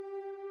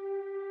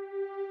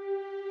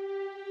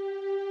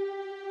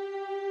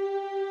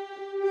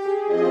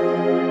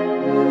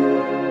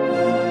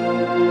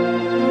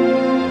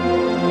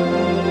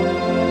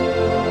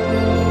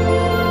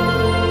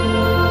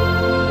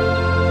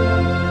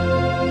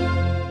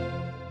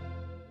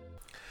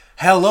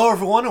Hello,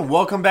 everyone, and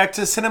welcome back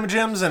to Cinema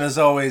Gems. And as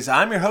always,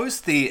 I'm your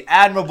host, the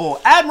Admirable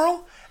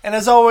Admiral. And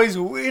as always,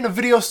 we're in a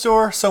video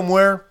store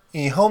somewhere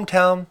in your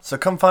hometown, so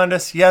come find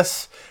us.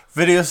 Yes,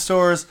 video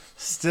stores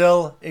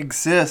still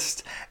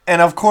exist.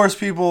 And of course,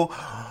 people,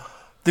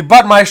 the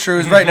Butt Maestro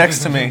is right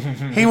next to me.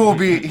 He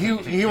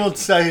will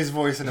say his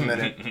voice in a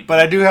minute. But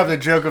I do have the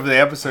joke of the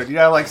episode. You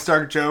know, I like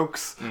start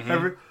jokes.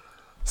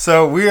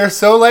 So we are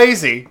so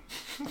lazy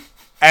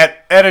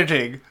at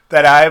editing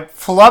that I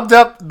flubbed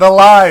up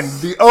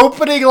the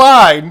opening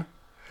line,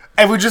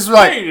 and we just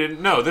like...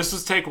 No, this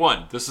is take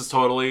one. This is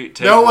totally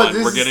take no, one.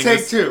 This is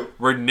take two.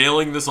 We're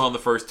nailing this on the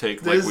first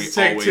take like we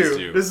always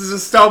do. This is a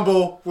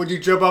stumble when you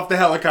jump off the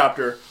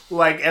helicopter,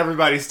 like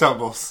everybody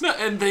stumbles. No,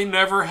 and they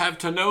never have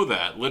to know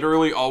that.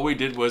 Literally, all we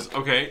did was,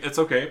 okay, it's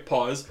okay,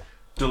 pause,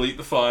 delete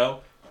the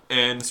file,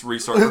 and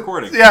restart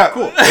recording. Yeah.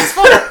 Cool. It's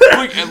fine.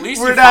 Like, at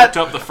least we fucked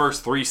up the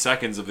first 3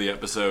 seconds of the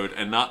episode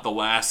and not the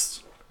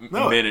last...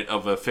 minute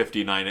of a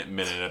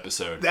 59-minute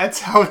episode.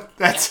 That's how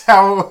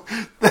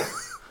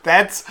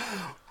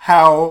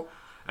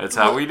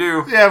we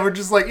do. Yeah, we're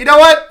just like, you know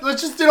what?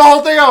 Let's just do the whole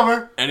thing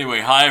over.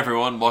 Anyway, hi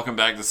everyone. Welcome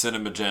back to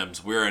Cinema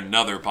Gems. We're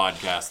another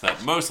podcast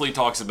that mostly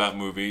talks about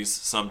movies,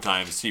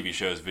 sometimes TV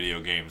shows, video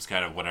games,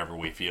 kind of whatever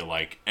we feel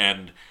like.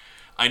 And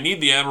I need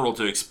the Admiral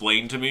to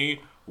explain to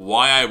me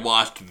why I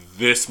watched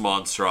this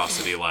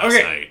monstrosity last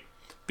night.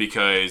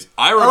 Because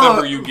I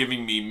remember you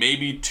giving me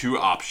maybe 2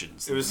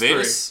 options. It was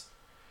this... 3.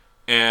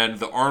 And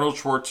the Arnold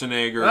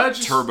Schwarzenegger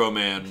Turbo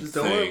Man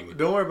thing.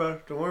 Don't worry about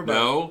it. Don't worry about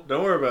no? it.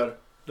 Don't worry about it.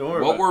 Don't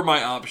worry about it. What were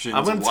my options?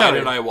 Why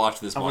did I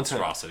watch this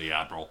monstrosity,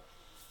 Admiral?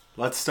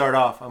 Let's start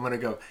off. I'm going to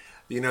go,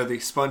 you know the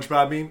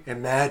SpongeBob meme?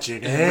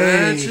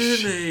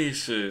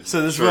 Imagination.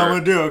 So this is what I'm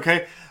going to do,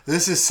 okay?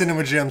 This is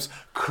Cinema Gems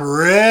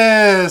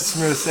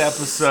Christmas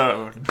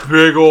episode.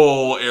 Big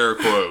ol' air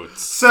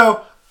quotes.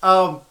 So,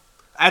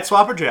 at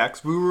Swapper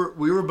Jacks, we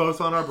were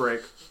both on our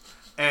break,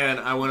 and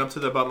I went up to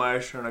the Butt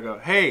Maestro and I go,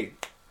 hey,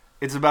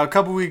 it's about a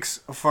couple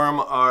weeks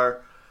from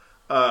our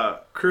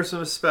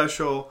Christmas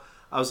special.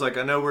 I was like,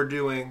 I know we're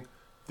doing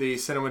the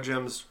Cinema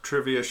Gems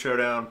Trivia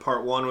Showdown.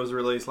 Part 1 was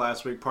released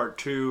last week. Part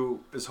 2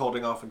 is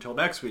holding off until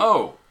next week.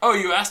 Oh,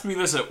 you asked me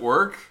this at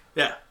work?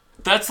 Yeah.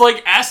 That's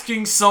like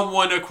asking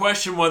someone a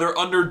question while they're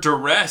under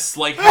duress,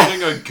 like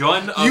having a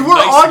gun of You were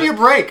on your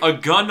break. A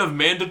gun of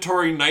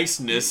mandatory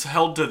niceness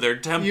held to their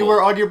temple. You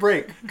were on your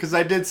break. Because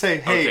I did say,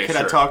 hey,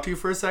 I talk to you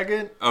for a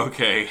second?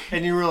 Okay.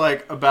 And you were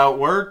like, about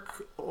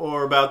work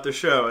or about the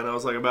show? And I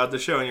was like, about the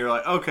show. And you were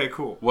like, okay,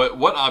 cool.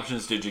 What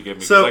options did you give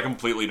me? Because I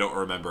completely don't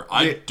remember.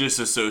 I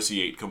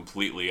disassociate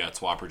completely at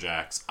Swapper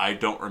Jacks. I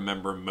don't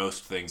remember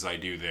most things I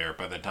do there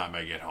by the time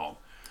I get home.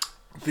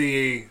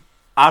 The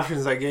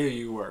options I gave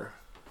you were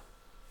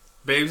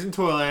Babes in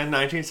Toyland,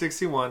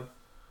 1961.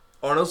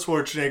 Arnold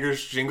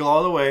Schwarzenegger's Jingle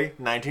All the Way,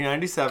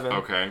 1997.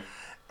 Okay.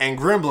 And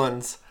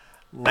Gremlins,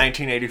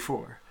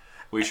 1984.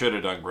 We should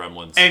have done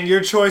Gremlins. And your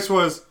choice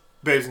was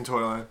Babes in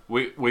Toyland.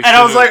 And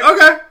I was like,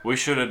 okay. We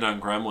should have done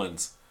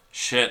Gremlins.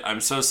 Shit,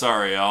 I'm so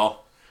sorry,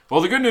 y'all.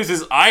 Well, the good news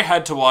is I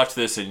had to watch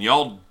this and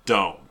y'all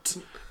don't.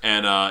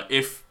 And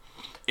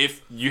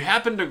if you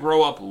happen to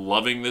grow up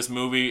loving this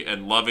movie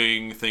and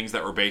loving things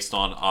that were based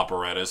on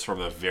operettas from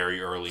the very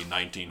early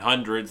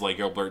 1900s, like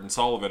Gilbert and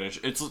Sullivan,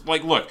 it's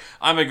like, look,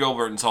 I'm a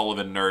Gilbert and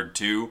Sullivan nerd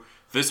too.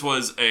 This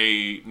was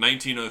a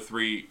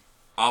 1903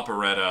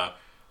 operetta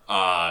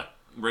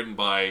written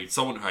by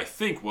someone who I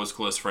think was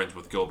close friends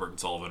with Gilbert and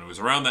Sullivan. It was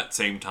around that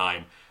same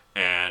time.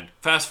 And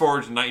fast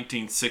forward to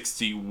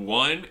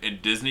 1961,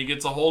 and Disney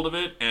gets a hold of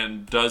it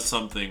and does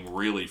something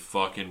really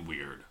fucking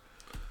weird.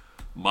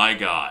 My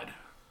God.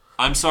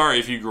 I'm sorry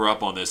if you grew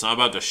up on this. I'm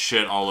about to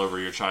shit all over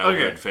your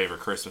childhood favorite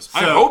Christmas.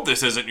 I hope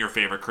this isn't your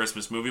favorite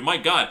Christmas movie. My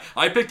God,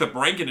 I picked the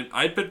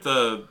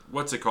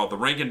what's it called? The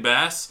Rankin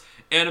Bass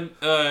and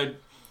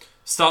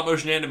stop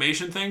motion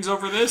animation things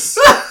over this.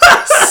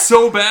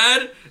 So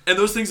bad, and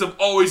those things have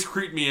always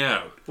creeped me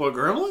out. What,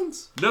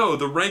 Gremlins? No,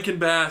 the Rankin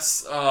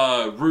Bass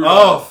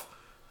Rudolph.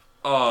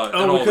 We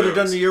could have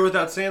done The Year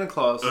Without Santa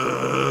Claus.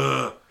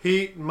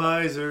 Heat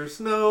miser,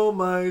 snow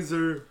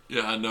miser.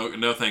 Yeah,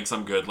 no thanks,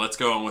 I'm good. Let's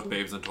go on with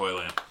Babes in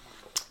Toyland.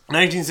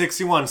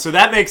 1961. So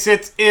that makes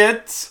it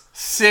its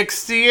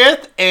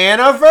 60th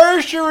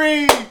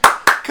anniversary.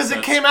 Because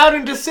it came out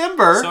in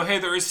December. So, hey,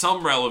 there is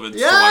some relevance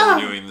to why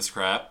we're doing this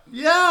crap.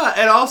 Yeah,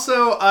 and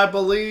also, I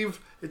believe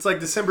it's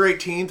like December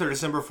 18th or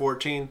December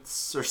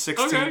 14th or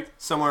 16th.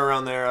 Somewhere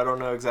around there. I don't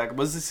know exactly.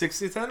 Was the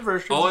 60th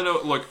anniversary? All I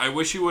know, look, I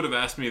wish you would have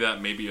asked me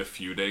that maybe a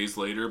few days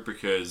later,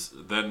 because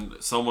then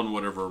someone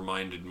would have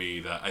reminded me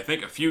that I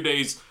think a few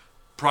days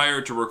prior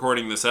to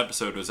recording this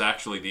episode was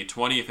actually the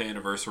 20th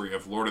anniversary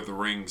of Lord of the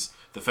Rings,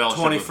 The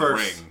Fellowship 21st. of the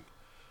Ring.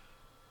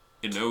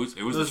 It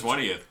was the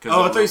 20th.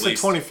 Oh, I thought you said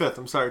 25th.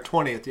 I'm sorry,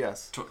 20th,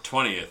 yes.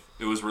 20th.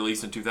 It was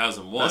released in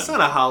 2001. That's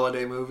not a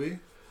holiday movie.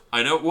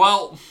 I know,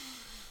 well...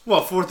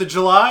 What, 4th of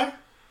July?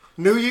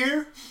 New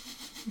Year?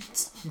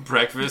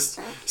 Breakfast.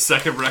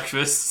 Second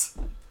breakfast.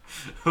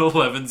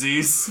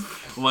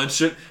 11sies.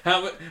 Lunch.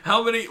 How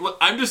many...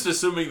 I'm just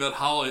assuming that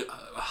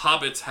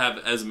hobbits have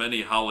as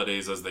many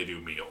holidays as they do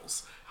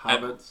meals.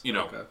 Hobbits? You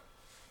know. Okay.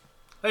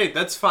 Hey,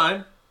 that's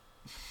fine.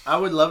 I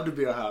would love to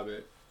be a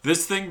hobbit.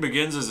 This thing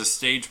begins as a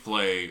stage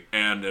play,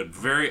 and a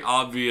very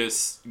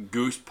obvious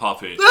goose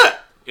puppet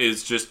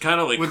is just kind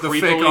of like with creepily...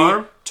 the fake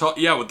arm?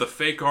 With the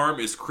fake arm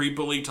is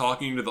creepily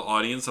talking to the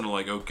audience, and I'm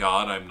like, oh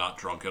god, I'm not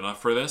drunk enough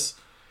for this.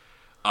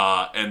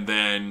 And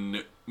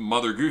then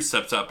Mother Goose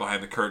steps out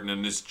behind the curtain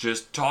and is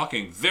just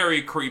talking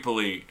very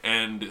creepily,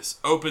 and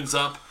opens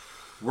up.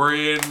 We're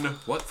in...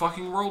 What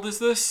fucking world is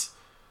this?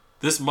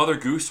 This Mother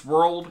Goose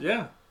world?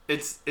 Yeah.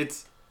 It's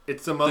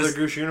the Mother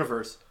Goose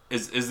universe.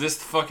 Is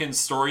this fucking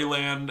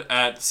Storyland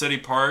at City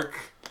Park?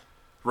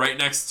 Right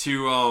next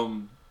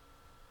to,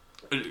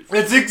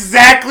 It's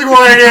exactly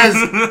what it is!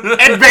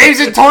 And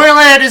Babes in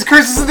Toyland is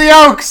Christmas in the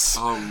Oaks!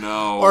 Oh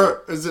no.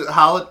 Or is it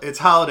It's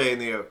Holiday in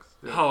the Oaks.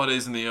 Yeah.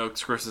 Holidays in the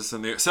Oaks, Christmas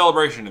in the Oaks,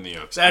 Celebration in the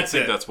Oaks. I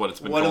think that's what it's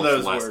been called for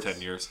the last 10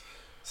 years.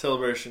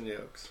 Celebration in the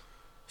Oaks.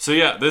 So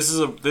yeah, this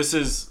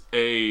is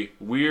a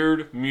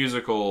weird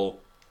musical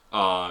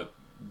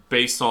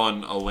based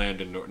on a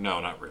land in... No,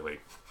 not really.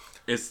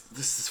 This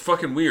is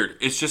fucking weird.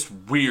 It's just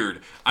weird.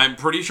 I'm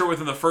pretty sure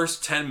within the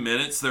first 10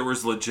 minutes there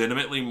was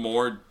legitimately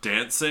more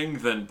dancing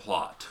than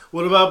plot.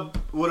 What about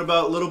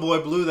Little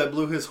Boy Blue that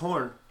blew his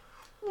horn?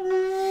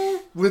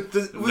 Was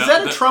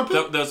that a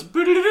trumpet? Was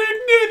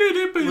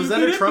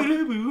that a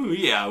trumpet?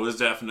 Yeah, it was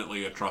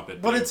definitely a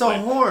trumpet. But it's a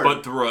horn.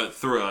 But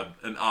through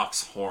an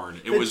ox horn.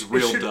 It was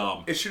real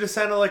dumb. It should have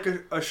sounded like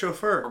a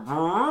chauffeur.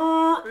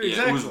 Exactly.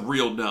 Yeah, it was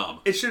real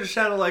dumb. It should have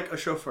sounded like a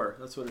chauffeur.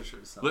 That's what it should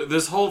have sounded.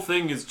 This whole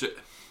thing is just...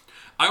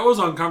 I was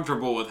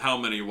uncomfortable with how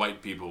many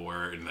white people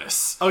were in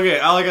this. Okay,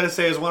 all I gotta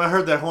say is when I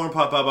heard that horn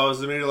pop up, I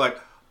was immediately like,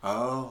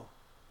 oh.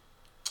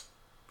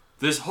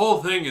 This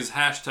whole thing is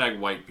hashtag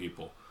white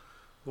people.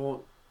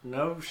 Well,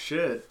 no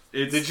shit.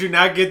 Did you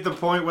not get the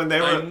point when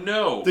they were... I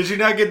know. Did you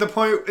not get the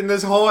point in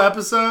this whole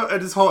episode? In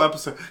this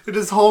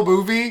whole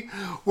movie?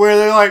 Where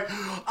they're like,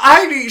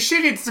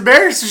 she needs to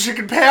marry so she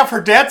can pay off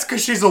her debts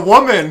because she's a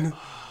woman.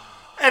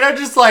 And I'm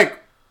just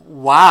like,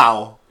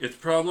 wow. It's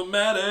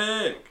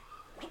problematic.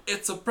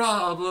 It's a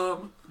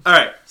problem.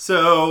 Alright,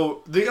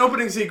 so the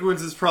opening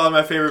sequence is probably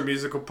my favorite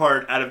musical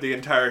part out of the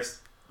entire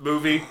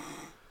movie.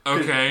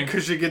 Okay.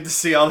 Because you get to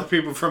see all the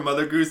people from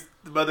the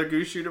Mother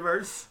Goose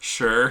universe.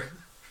 Sure.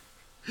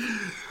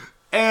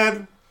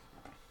 And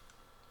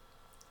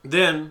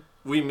then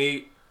we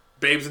meet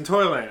Babes in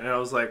Toyland. And I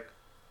was like,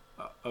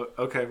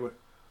 okay,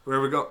 where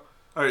are we going?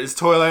 Alright, is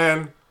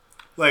Toyland...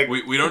 Like,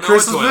 we don't know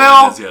what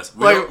Toyland is, yes.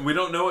 We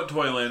don't know what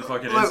Toyland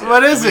fucking is yet.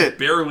 What is it? We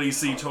barely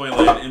see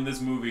Toyland in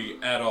this movie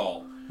at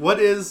all. What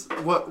are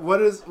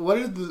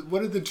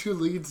the two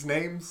leads'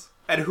 names?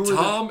 And who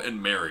Tom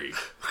and Mary.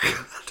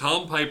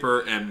 Tom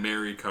Piper and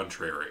Mary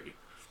Contrary.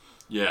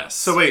 Yes.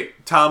 So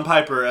wait, Tom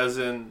Piper as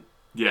in...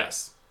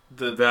 Yes.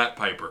 That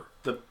Piper.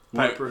 The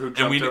Piper who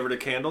jumped over to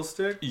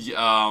Candlestick?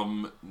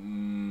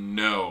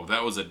 No,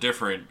 that was a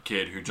different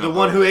kid who jumped. The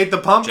one who ate the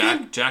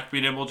pumpkin? Jack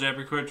be nimble, Jack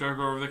be quick, jump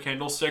over the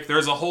candlestick.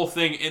 There's a whole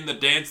thing in the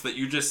dance that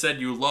you just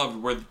said you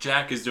loved where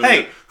Jack is doing.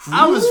 Hey,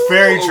 I was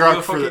very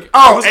drunk for this. He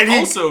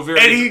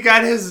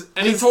got his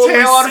totally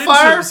tail on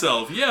fire.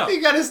 Himself. Yeah,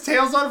 he got his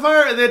tails on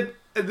fire, and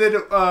then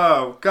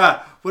oh god,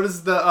 what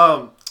is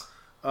the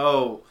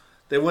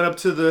they went up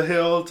to the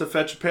hill to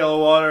fetch a pail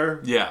of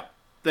water. Yeah.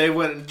 They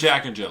went...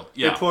 Jack and Jill.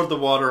 Yeah. They poured the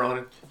water on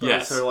it.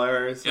 Yes. That was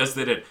hilarious. Yes,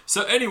 they did.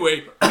 So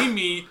anyway, we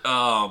meet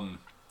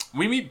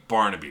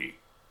Barnaby.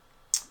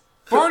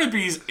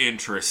 Barnaby's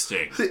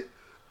interesting.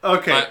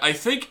 Okay. I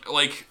think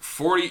like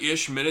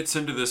 40-ish minutes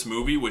into this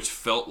movie, which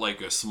felt like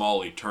a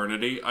small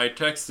eternity, I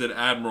texted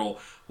Admiral,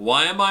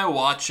 why am I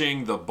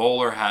watching the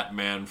bowler hat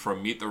man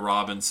from Meet the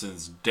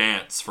Robinsons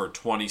dance for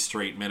 20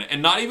 straight minutes?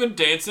 And not even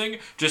dancing,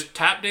 just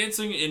tap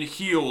dancing in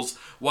heels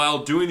while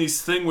doing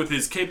this thing with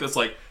his cape that's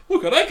like,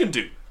 look what I can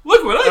do.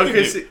 Look what I can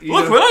do.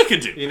 Look what I can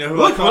do. You know who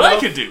Look what I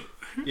can do.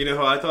 You know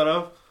who I thought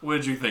of? What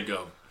did you think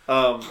of?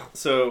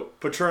 So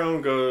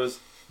Patron goes,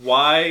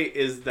 why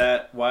is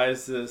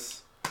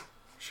this...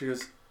 She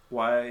goes,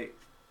 why...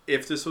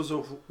 If this was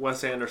a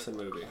Wes Anderson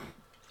movie,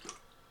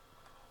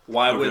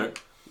 why would...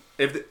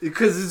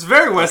 Because it's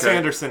very Wes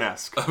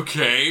Anderson-esque.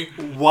 Okay.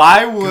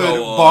 Why would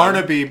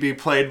Barnaby be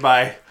played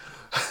by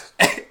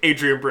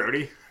Adrian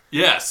Brody?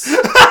 Yes.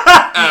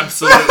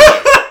 Absolutely.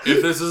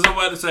 If this is a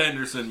Wes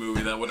Anderson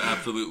movie, that would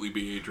absolutely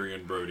be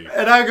Adrian Brody.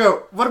 And I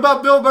go, what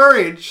about Bill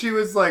Murray? And she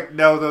was like,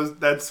 no,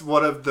 that's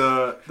one of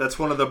the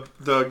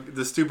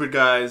stupid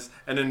guys,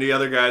 and then the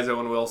other guy's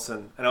Owen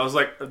Wilson. And I was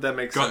like, that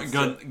makes sense.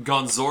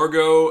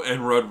 Gonzorgo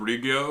and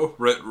Rodrigo,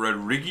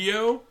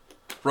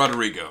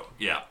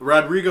 yeah.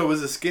 Rodrigo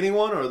was the skinny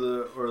one, or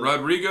the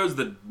Rodrigo's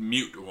the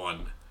mute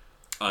one.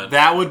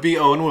 That would be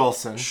Owen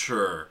Wilson.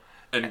 Sure.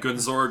 And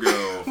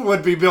Gonzorgo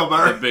would be Bill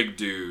Murray, the big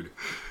dude.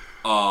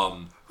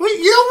 You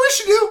know what we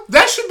should do?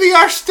 That should be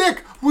our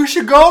stick. We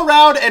should go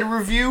around and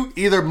review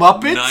either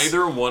Muppets.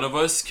 Neither one of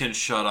us can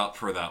shut up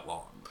for that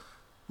long.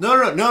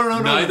 No.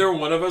 Neither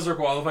one of us are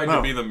qualified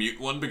to be the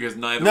mute one because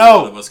neither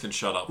one of us can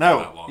shut up for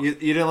that long. You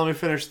didn't let me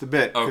finish the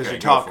bit because Okay, you're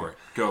talking.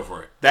 Go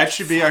for it. That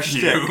should be our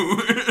stick.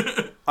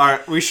 All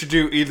right, we should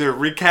do either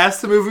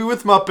recast the movie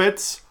with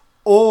Muppets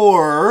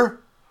or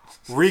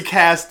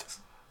recast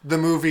the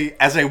movie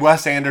as a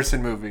Wes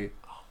Anderson movie.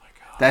 Oh my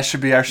god. That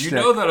should be our You shtick.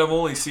 know that I've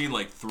only seen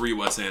like 3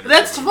 Wes Anderson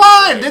That's movies,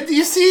 fine. right?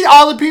 You see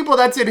all the people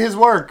that's in his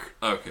work.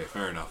 Okay,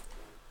 fair enough.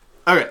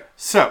 Okay,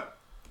 so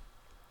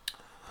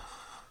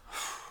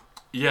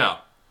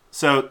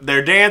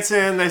they're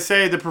dancing. They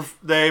say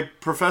they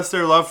profess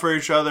their love for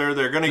each other.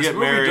 They're gonna This get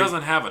movie married.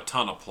 doesn't have a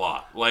ton of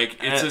plot. Like,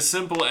 it's as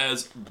simple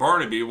as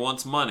Barnaby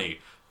wants money.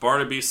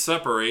 Barnaby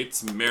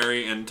separates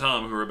Mary and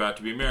Tom, who are about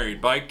to be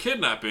married, by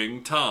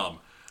kidnapping Tom.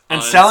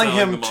 And selling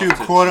him them to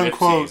off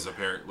quote-unquote gypsies,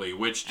 apparently,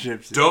 which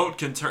gypsies.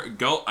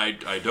 don't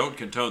I don't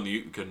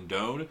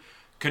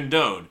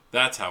condone.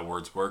 That's how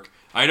words work.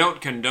 I don't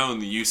condone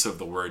the use of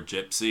the word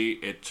gypsy.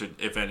 It should,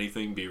 if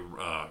anything, be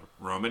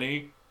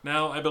Romany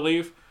now, I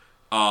believe.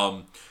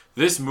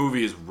 This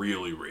movie is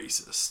really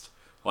racist,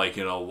 like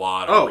in a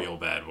lot of real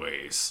bad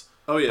ways.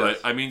 Oh yeah, But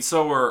I mean,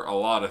 so were a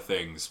lot of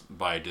things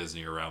by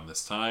Disney around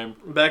this time.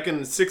 back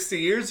in 60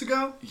 years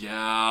ago.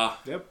 Yeah,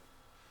 Yep.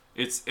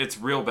 it's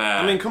real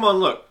bad. I mean, come on,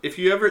 look. Have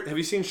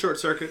you seen Short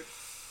Circuit?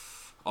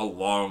 A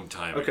long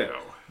time Okay.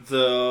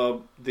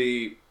 ago.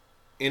 The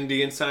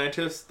Indian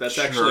scientist. That's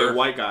actually a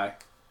white guy.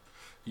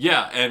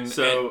 Yeah, and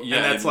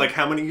that's like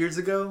how many years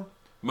ago?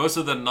 Most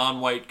of the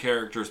non-white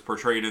characters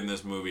portrayed in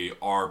this movie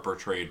are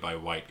portrayed by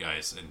white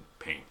guys in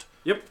paint.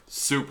 Yep.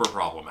 Super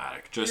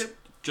problematic. Just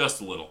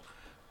a little.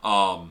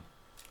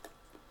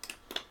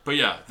 But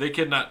yeah, they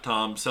kidnap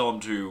Tom, sell him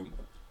to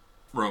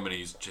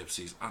Romany's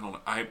gypsies. I don't know.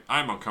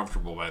 I'm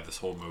uncomfortable by this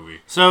whole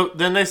movie. So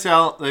then they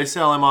sell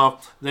him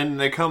off. Then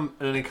he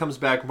comes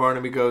back.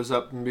 Barnaby goes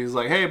up and he's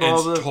like, "Hey, blah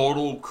It's blah."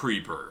 total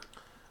creeper.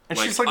 And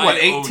she's like, what,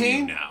 I own you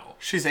 18? now?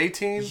 She's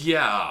 18.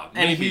 Yeah,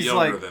 And maybe he's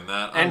younger like- than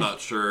that. and- I'm not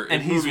sure.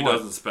 and The he's movie what?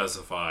 doesn't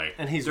specify.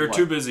 And he's They're what?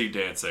 too busy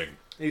dancing.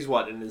 He's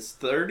what, in his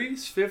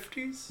 30s,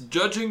 50s?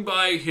 Judging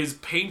by his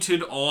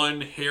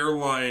painted-on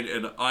hairline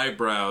and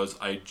eyebrows,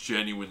 I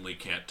genuinely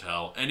can't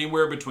tell.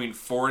 Anywhere between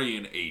 40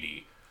 and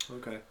 80.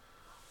 Okay.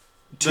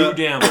 Too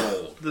damn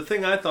old. The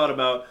thing I thought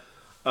about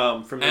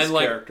from this And,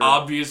 like, character.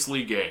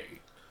 obviously gay.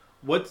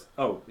 What's...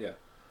 Oh, yeah.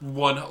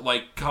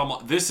 Come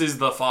on. This is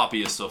the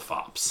foppiest of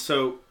fops.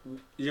 So,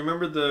 you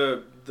remember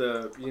the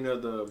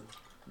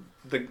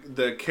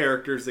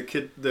characters,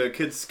 the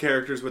kids'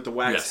 characters with the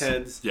wax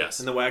heads? Yes.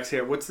 And the wax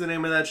hair. What's the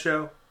name of that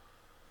show?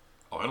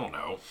 Oh, I don't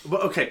know.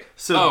 Well, okay,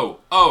 so...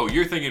 Oh,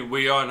 you're thinking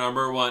We Are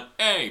Number One.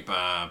 Hey.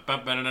 The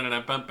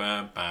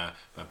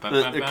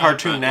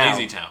cartoon now.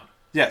 Lazy Town.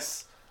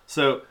 Yes.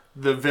 So,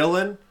 the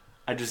villain...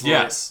 I just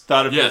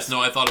thought of yes, this. no,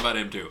 I thought about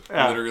him too.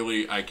 Yeah.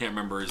 Literally, I can't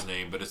remember his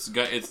name, but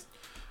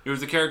it was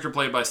the character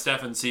played by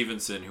Stephen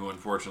Stevenson, who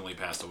unfortunately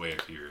passed away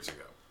a few years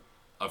ago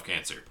of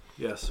cancer.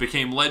 Yes.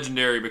 Became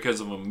legendary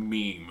because of a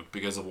meme,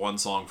 because of one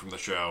song from the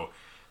show,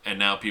 and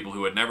now people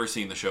who had never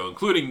seen the show,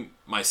 including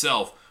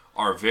myself,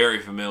 are very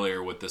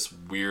familiar with this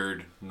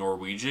weird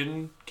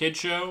Norwegian kid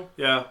show.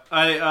 Yeah,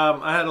 I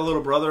had a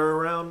little brother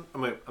around. I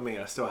mean,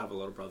 I still have a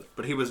little brother,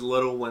 but he was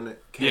little when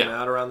it came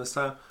out around this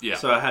time. Yeah.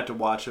 So I had to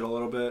watch it a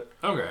little bit.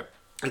 Okay.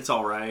 It's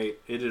all right.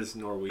 It is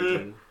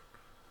Norwegian.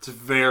 It's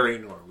very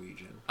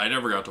Norwegian. I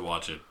never got to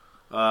watch it.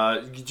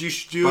 You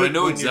should do But it I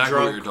know when exactly you're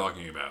what drunk, you're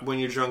talking about. when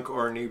you're drunk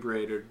or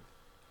inebriated.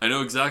 I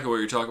know exactly what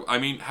you're talking about. I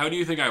mean, how do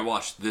you think I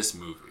watched this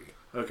movie?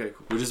 Okay,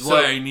 cool. Which is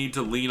why I need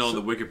to lean on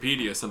the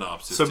Wikipedia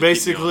synopsis. So to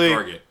keep me on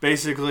target.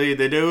 basically,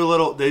 they do a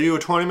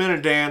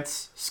 20-minute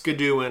dance,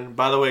 skidooing.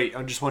 By the way,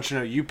 I just want you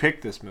to know you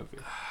picked this movie.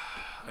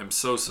 I'm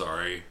so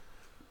sorry.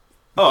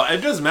 Oh, it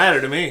doesn't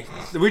matter to me.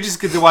 We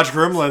just get to watch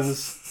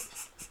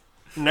Gremlins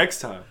next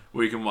time.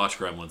 We can watch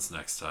Gremlins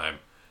next time.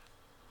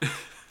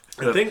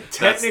 I think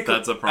technically,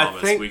 that's a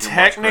promise. I think we can watch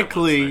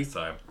technically, Gremlins next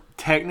time.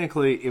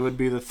 technically, it would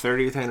be the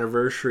 30th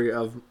anniversary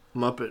of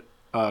Muppet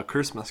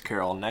Christmas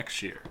Carol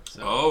next year.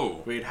 So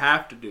Oh, we'd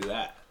have to do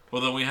that.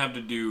 well then we have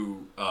to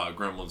do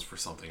Gremlins for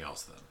something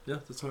else then. Yeah,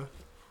 that's right.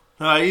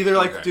 I either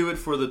like to Okay. do it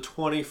for the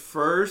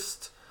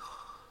 21st.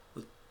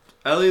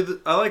 I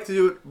like to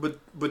do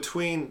it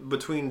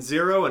between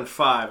 0 and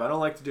 5. I don't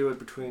like to do it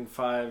between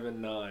 5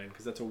 and 9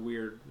 because that's a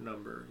weird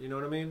number. You know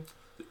what I mean?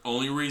 The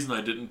only reason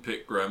I didn't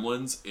pick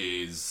Gremlins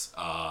is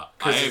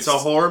Because it's a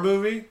horror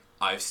movie.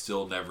 I've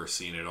still never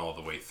seen it all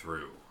the way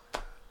through.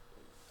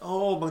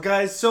 Oh my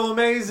god, it's so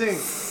amazing!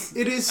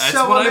 It is That's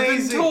so what amazing.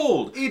 I've been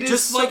told. It is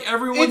just so, like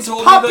everyone it's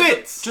told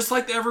puppets. me just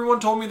like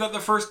everyone told me that the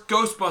first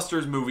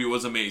Ghostbusters movie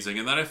was amazing,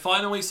 and then I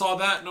finally saw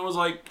that and I was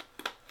like,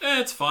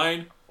 it's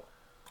fine.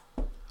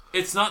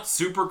 It's not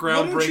super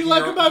groundbreaking. What did you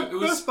like about it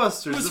was,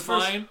 Ghostbusters? It was The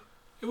first- fine.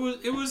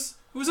 It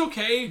was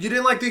okay. You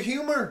didn't like the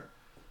humor.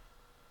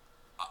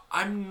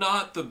 I'm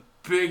not the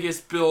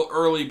biggest Bill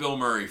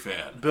Murray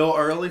fan. Bill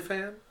Early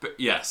fan? But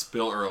yes,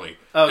 Bill Early.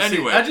 Oh,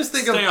 anyway, see, I just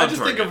think stay on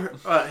think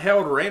of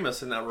Harold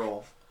Ramis in that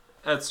role.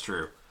 That's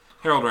true.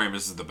 Harold Ramis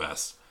is the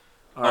best.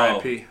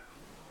 R.I.P.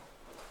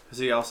 Because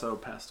he also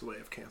passed away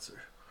of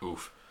cancer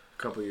Oof.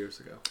 a couple years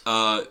ago.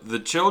 The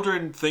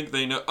children think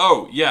they know.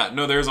 Oh, yeah.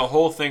 No, there's a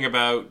whole thing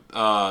about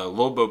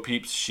Lobo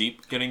Peep's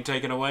sheep getting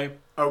taken away.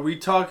 Are we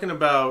talking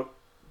about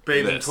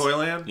Babes in This.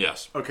 Toyland?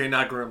 Yes. Okay,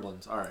 not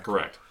Gremlins. All right.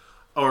 Correct.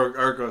 Or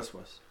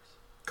Ghostbusters.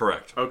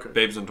 Correct. Okay.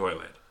 Babes in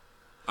Toyland.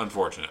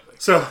 Unfortunately.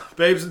 So,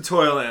 Babes in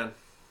Toyland.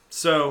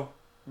 So,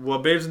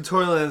 what Babes in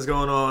Toyland is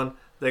going on,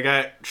 they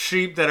got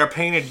sheep that are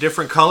painted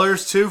different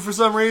colors, too, for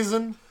some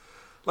reason.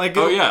 Like,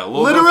 Oh, yeah.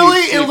 Little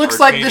literally, Bo-Peep it sheep looks are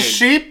like painted- the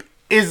sheep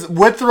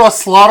went through a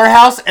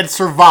slaughterhouse and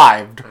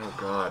survived. Oh,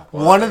 God.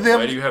 One of them-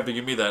 Why do you have to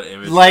give me that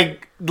image?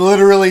 Like,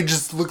 literally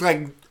just looked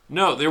like...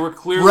 No, they were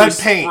clearly Red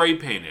paint. spray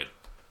painted.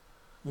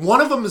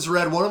 One of them is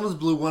red, one of them is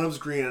blue, one of them is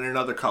green, and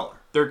another color.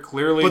 They're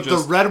clearly But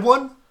just... the red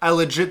one, I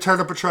legit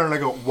turned up a trend and I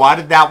go, why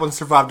did that one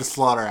survive the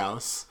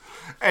slaughterhouse?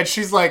 And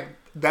she's like,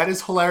 that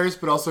is hilarious,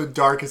 but also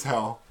dark as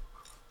hell.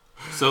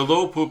 So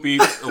Little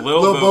Bo-Peep's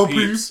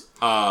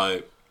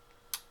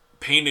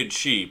painted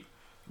sheep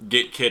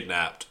get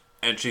kidnapped,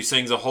 and she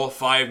sings a whole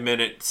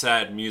 5-minute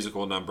sad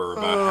musical number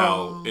about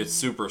how it's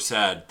super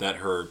sad that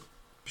her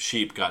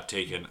sheep got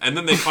taken. And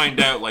then they find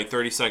out like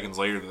 30 seconds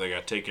later that they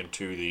got taken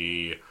to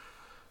the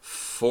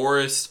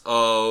Forest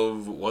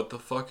of... what the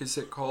fuck is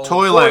it called?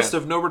 Toyland. Forest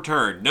of No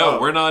Return. No,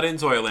 Oh. we're not in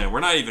Toyland. We're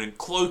not even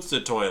close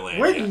to Toyland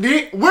We're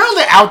yet. on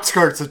the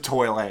outskirts of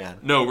Toyland.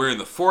 No, we're in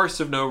the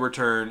Forest of No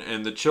Return,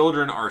 and the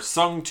children are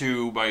sung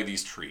to by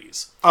these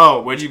trees.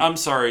 Oh, Which, I'm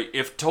sorry,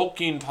 if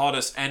Tolkien taught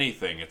us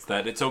anything, it's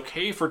that it's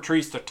okay for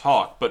trees to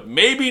talk, but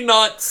maybe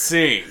not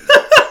sing.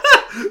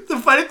 the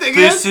funny thing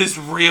This is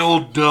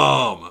real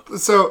dumb.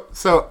 so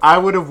I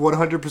would have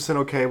 100%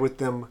 okay with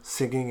them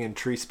singing in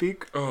tree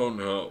speak. Oh,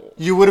 no.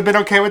 You would have been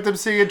okay with them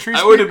singing in tree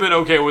speak? I would have been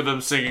okay with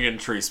them singing in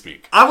tree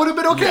speak. I would have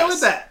been okay Yes.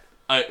 with that.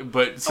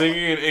 But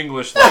singing in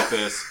English like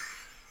this...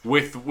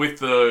 With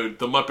the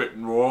Muppet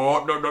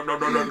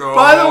no,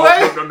 By the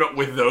way- no,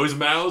 with those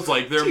mouths,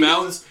 like their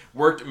mouths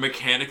worked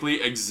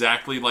mechanically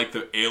exactly like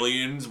the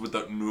aliens with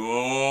the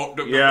no.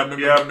 Yep.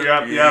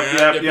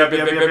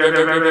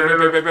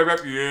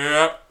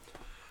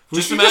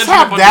 We should imagine just a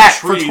have bunch of that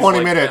for trees 20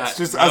 like minutes. that.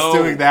 Just No. us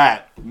doing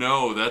that.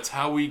 No, that's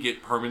how we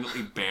get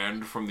permanently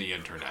banned from the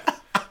internet.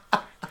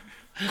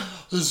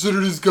 Listen to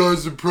this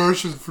guy's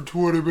impressions for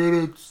 20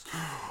 minutes.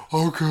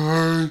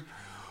 Okay.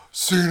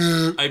 Seen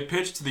it. I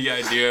pitched the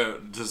idea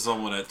to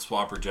someone at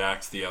Swapper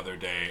Jacks the other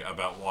day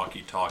about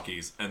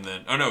walkie-talkies, and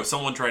then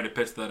someone tried to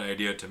pitch that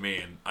idea to me,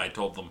 and I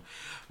told them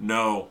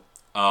no,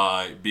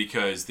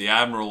 because the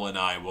Admiral and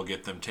I will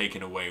get them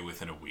taken away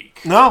within a week.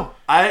 No,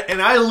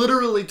 I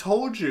literally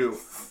told you,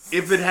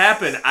 if it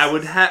happened, I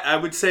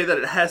would say that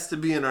it has to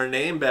be in our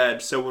name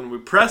badge. So when we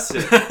press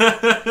it,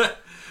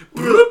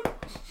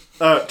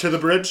 to the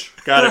bridge,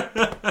 got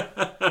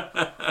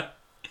it.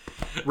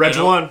 Reg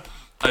 1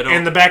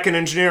 in the back in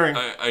engineering.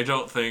 I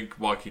don't think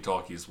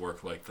walkie-talkies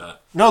work like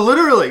that. No,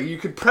 literally, you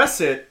could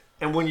press it,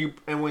 and when you,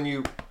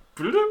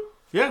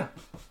 yeah,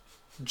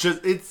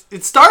 just it's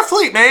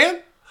Starfleet,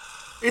 man.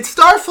 It's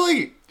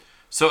Starfleet.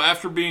 So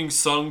after being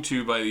sung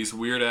to by these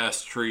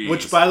weird-ass trees...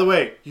 Which, by the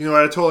way, you know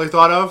what I totally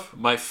thought of?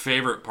 My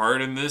favorite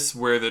part in this,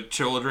 where the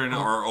children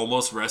are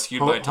almost rescued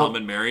by Tom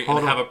and Mary and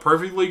hold have a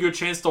perfectly good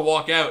chance to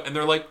walk out, and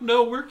they're like,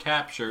 no, we're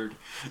captured.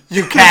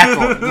 You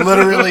cackled.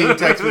 Literally, you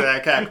texted me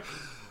that cackle.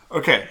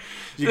 Okay.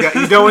 You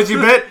done with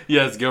your bit?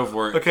 Yes, go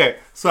for it. Okay.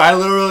 So I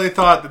literally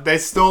thought that they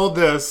stole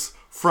this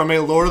from a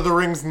Lord of the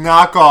Rings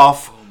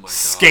knockoff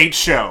skate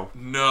show.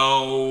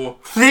 No.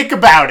 Think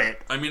about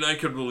it. I mean, I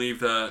could believe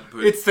that,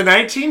 but... It's the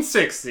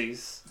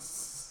 1960s.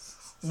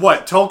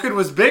 What? Tolkien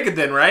was big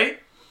then, right?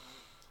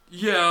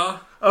 Yeah.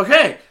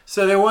 Okay.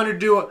 So they wanted to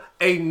do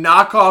a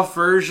knockoff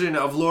version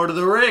of Lord of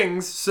the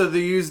Rings, so they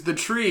used the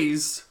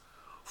trees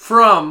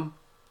from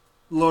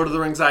Lord of the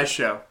Rings Ice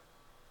Show.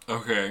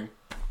 Okay.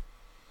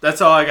 That's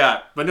all I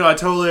got. But no, I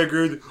totally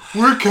agree with you.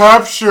 We're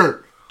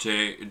captured.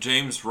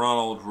 James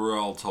Ronald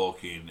Reuel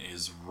Tolkien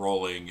is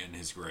rolling in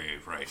his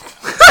grave right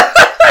now.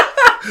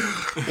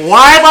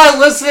 Why am I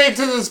listening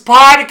to this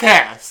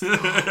podcast?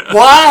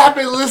 Why have I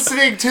been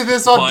listening to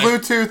this on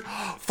Bluetooth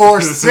for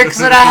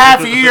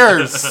 6.5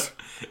 years?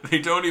 They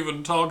don't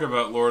even talk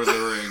about Lord of the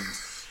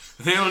Rings.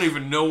 They don't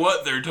even know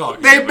what they're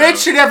talking They about.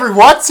 mention every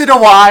once in a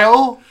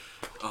while.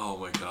 Oh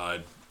my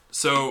god.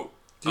 So...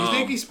 Do you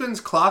think he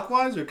spins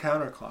clockwise or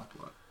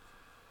counterclockwise?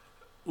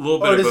 A little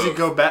bit Or of does both. he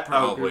go back?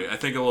 Probably. Oh, I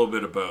think a little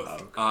bit of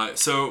both. Oh, okay.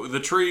 So the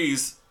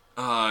trees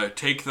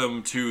take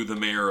them to the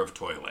mayor of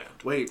Toyland.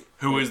 Wait.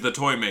 Who is the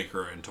toy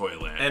maker in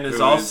Toyland. And is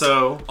who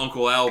also...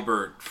 Uncle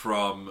Albert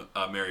from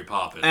Mary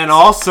Poppins. And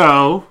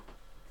also...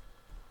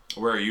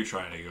 Where are you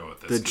trying to go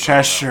with this? The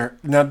Cheshire...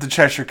 Not the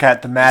Cheshire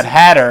Cat, the Mad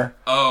Hatter.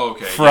 Oh,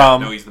 okay.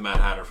 From... No, he's the Mad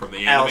Hatter from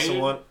the Alice animated.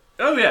 in Wonderland.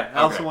 Oh, yeah.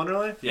 Alice in Okay.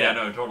 Wonderland? Yeah,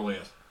 no, it totally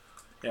is.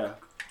 Yeah.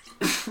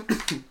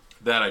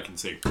 That I can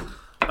see.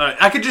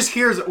 I could just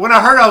hear... When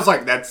I heard it, I was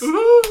like, that's...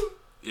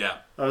 Yeah.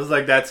 I was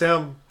like, that's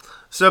him.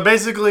 So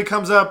basically, it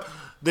comes up.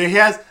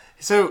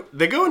 So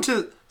they go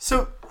into.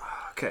 So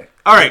okay.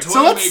 All right.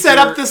 So let's set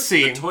up the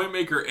scene. The toy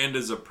maker and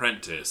his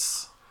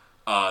apprentice.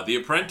 The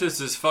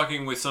apprentice is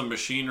fucking with some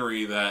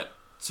machinery that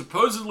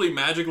supposedly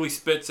magically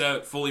spits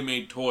out fully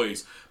made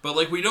toys, but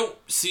like we don't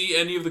see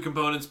any of the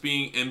components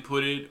being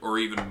inputted or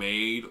even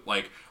made.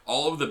 Like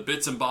all of the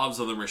bits and bobs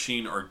of the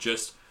machine are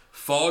just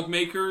fog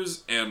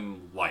makers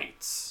and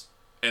lights.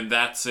 And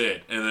that's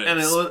it. And then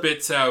it it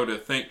spits out a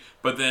thing.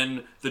 But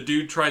then the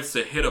dude tries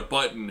to hit a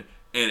button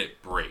and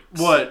it breaks.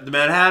 What, the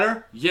Mad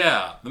Hatter?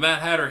 Yeah, the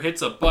Mad Hatter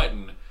hits a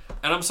button.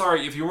 And I'm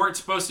sorry, if you weren't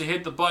supposed to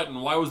hit the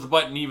button, why was the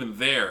button even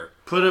there?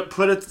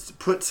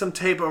 Put some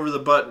tape over the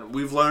button.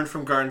 We've learned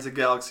from Guardians of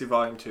the Galaxy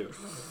Volume 2.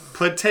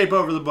 Put tape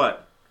over the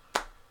button.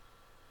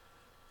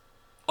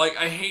 Like,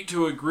 I hate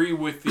to agree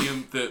with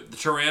the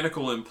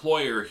tyrannical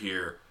employer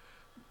here,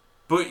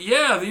 but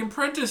yeah, the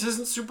apprentice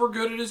isn't super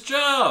good at his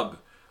job.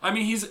 I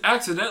mean, he's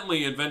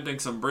accidentally inventing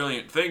some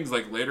brilliant things,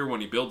 like later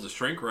when he builds a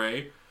shrink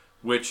ray,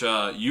 which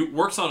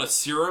works on a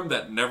serum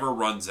that never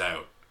runs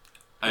out.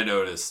 I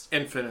noticed.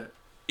 Infinite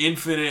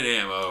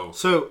ammo.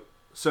 So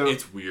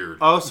It's weird.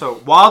 Also,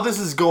 while this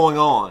is going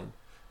on,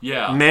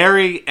 Yeah.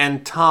 Mary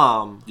and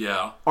Tom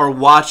Yeah. are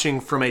watching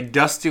from a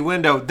dusty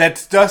window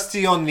that's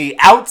dusty on the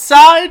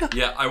outside?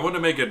 Yeah, I want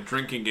to make a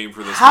drinking game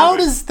for this How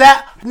movie. does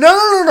that...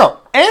 No.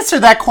 Answer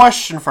that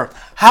question first.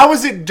 How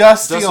is it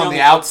dusty on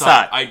the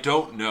outside? I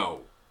don't know.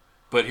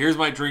 But here's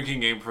my drinking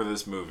game for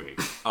this movie.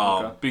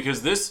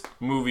 Because this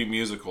movie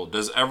musical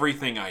does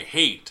everything I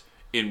hate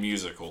in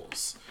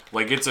musicals.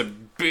 Like, it's a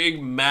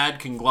big, mad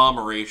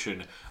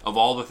conglomeration of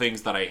all the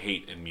things that I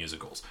hate in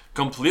musicals.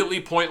 Completely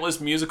pointless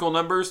musical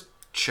numbers?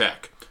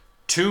 Check.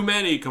 Too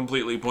many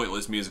completely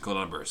pointless musical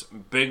numbers?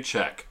 Big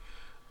check.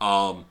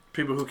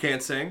 People who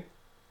can't sing?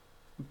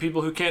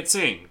 People who can't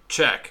sing?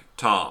 Check.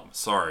 Tom.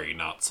 Sorry,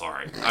 not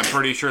sorry. I'm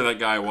pretty sure that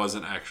guy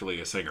wasn't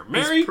actually a singer.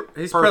 Mary?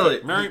 He's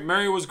Perfect. probably...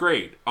 Mary was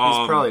great.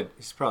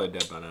 He's probably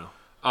dead by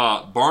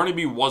now.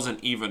 Barnaby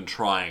wasn't even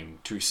trying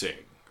to sing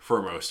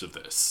for most of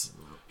this.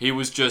 He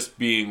was just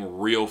being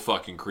real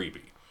fucking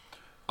creepy.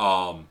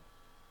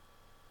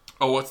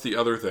 Oh, what's the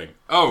other thing?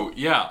 Oh,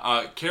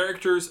 yeah.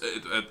 Characters,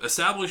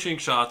 establishing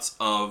shots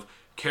of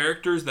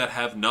characters that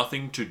have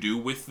nothing to do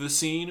with the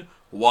scene,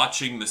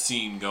 watching the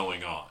scene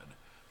going on.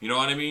 You know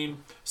what I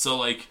mean? So,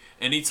 like,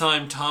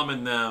 anytime Tom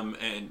and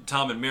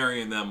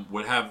Mary and them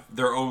would have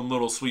their own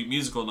little sweet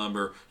musical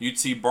number, you'd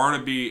see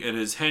Barnaby and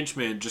his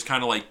henchmen just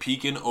kind of like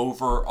peeking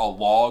over a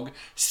log,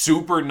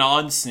 super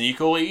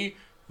non-sneakily,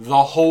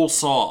 the whole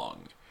song.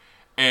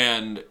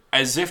 And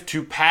as if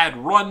to pad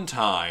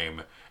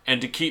runtime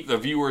and to keep the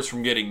viewers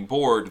from getting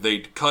bored,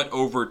 they'd cut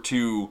over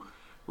to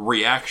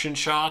reaction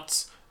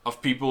shots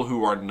of people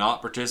who are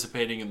not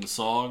participating in the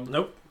song.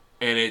 Nope.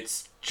 And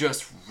it's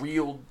just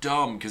real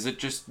dumb because it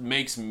just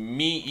makes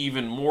me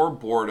even more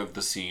bored of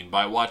the scene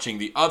by watching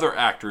the other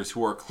actors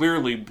who are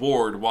clearly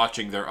bored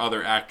watching their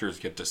other actors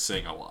get to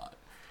sing a lot.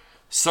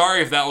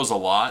 Sorry if that was a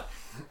lot.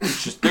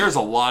 It's just there's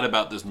a lot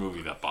about this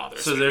movie that bothers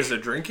me. So there's a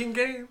drinking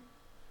game?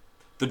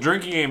 The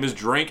drinking game is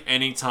drink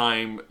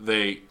anytime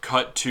they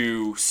cut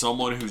to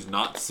someone who's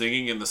not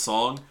singing in the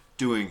song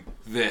doing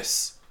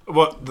this.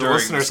 What the during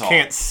listeners the song.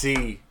 can't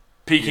see.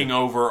 Peeking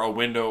over a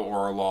window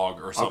or a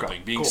log or something.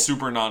 Okay, being cool.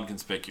 super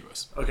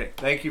non-conspicuous. Okay,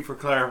 thank you for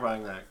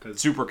clarifying that.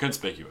 Cause Super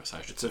conspicuous,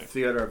 I should it's a say.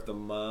 theater of the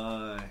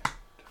mind.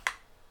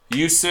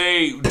 You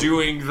say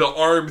doing the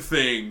arm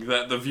thing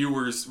that the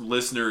viewers,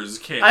 listeners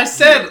can't I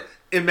said hear.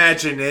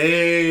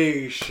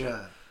 imagination.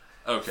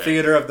 Okay.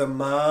 Theater of the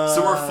mind.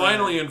 So we're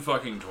finally in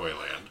fucking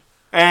Toyland.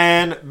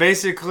 And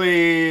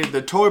basically,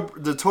 the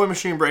toy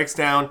machine breaks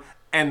down,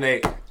 and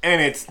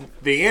it's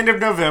the end of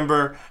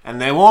November, and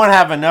they won't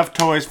have enough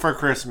toys for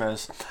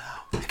Christmas.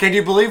 Can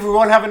you believe we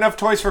won't have enough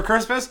toys for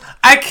Christmas?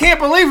 I can't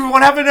believe we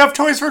won't have enough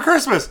toys for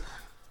Christmas.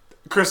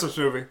 Christmas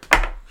movie.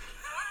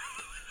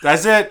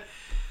 That's it.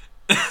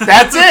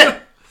 That's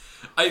it.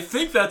 I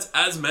think that's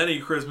as many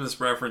Christmas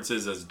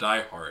references as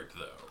Die Hard,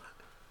 though.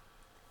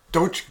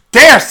 Don't you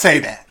dare say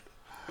that.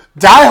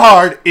 Die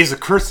Hard is a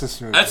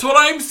Christmas movie. That's what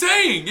I'm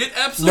saying. It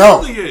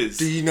absolutely is.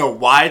 Do you know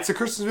why it's a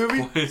Christmas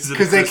movie? Why is it a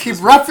Because they keep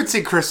Christmas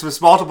referencing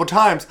Christmas multiple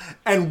times.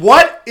 And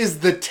what is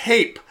the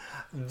tape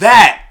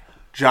that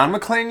John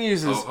McClane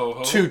uses Ho, ho,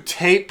 ho. to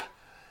tape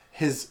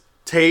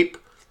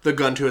the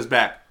gun to his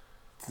back?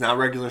 It's not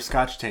regular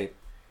Scotch tape.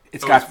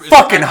 It's got it's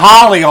fucking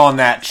holly on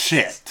that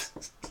shit.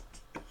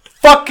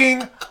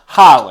 Fucking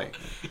holly.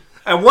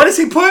 And what does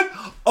he put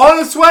on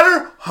the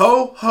sweater?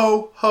 Ho,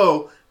 ho,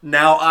 ho.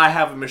 Now I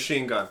have a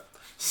machine gun.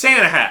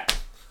 Santa hat.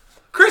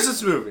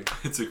 Christmas movie.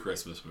 It's a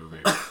Christmas movie.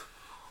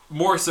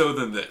 More so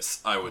than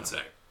this, I would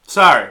say.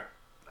 Sorry.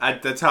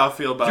 That's how I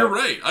feel about You're it.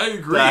 right. I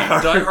agree. Die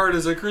Hard. Die Hard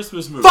is a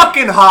Christmas movie.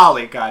 Fucking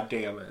holly,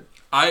 goddammit.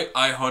 I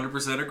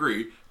 100%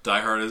 agree.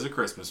 Die Hard is a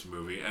Christmas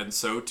movie, and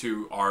so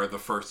too are the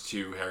first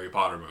two Harry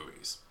Potter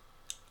movies.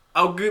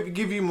 I'll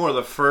give you more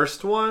the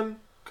first one,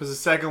 because the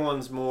second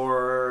one's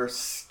more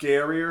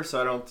scarier,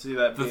 so I don't see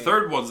that The being...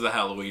 third one's the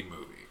Halloween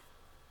movie,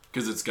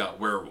 because it's got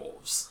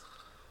werewolves.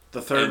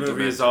 The third and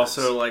movie is Dementors.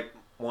 also, like,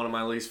 one of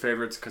my least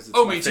favorites, because it's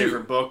Oh, my me too.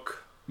 favorite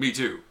book. Me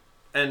too.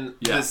 And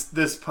Yeah.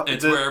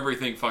 It's where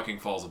everything fucking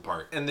falls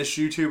apart. And this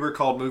YouTuber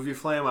called Movie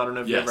Flame, I don't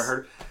know if you Yes. ever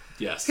heard.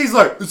 Yes. He's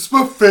like, it's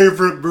my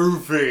favorite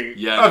movie.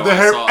 Yeah, of no, the I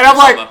Harry... saw, And I'm I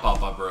saw like, that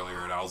pop up earlier,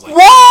 and I was like,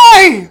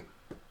 why?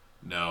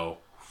 no.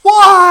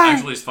 Why?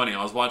 Actually, it's funny.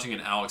 I was watching an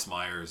Alex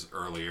Myers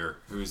earlier,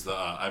 who's the...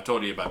 I've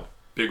told you about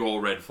Big Ol'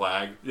 Red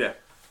Flag. Yeah.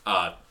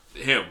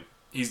 him.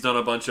 He's done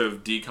a bunch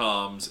of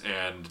DComs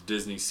and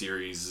Disney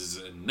series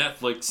and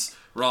Netflix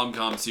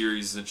rom-com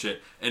series and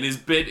shit. And his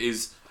bit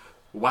is,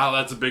 wow,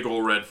 that's a big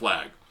old red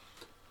flag.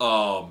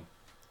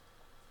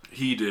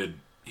 He did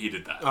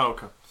that. Oh,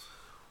 okay.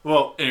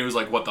 Well, and he was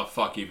like, what the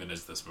fuck even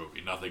is this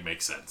movie? Nothing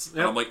makes sense. Yep.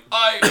 And I'm like,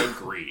 I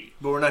agree.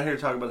 But we're not here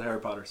to talk about the Harry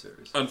Potter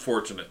series.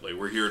 Unfortunately,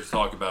 we're here to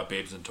talk about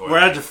Babes in Toyland. We're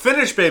at to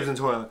finish Babes in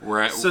Toyland.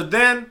 So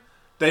then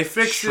they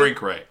fixed Shrink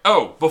Ray.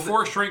 Oh,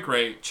 before Shrink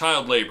Ray,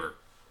 child labor.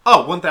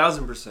 Oh,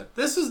 1000%.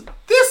 This is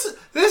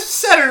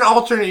set in an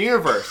alternate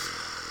universe.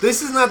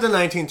 This is not the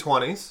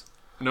 1920s.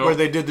 No, where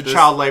they did the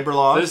child labor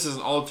laws. This is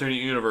an alternate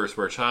universe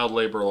where child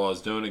labor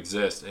laws don't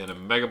exist, and a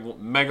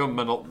megamaniac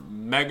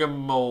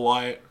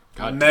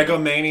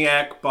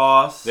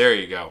boss. There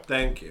you go.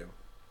 Thank you.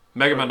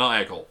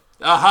 Megamaniacal.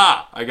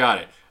 Aha! I got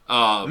it.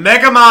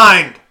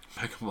 Megamind!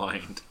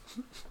 Megamind.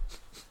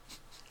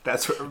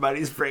 That's what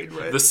everybody's brain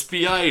went. The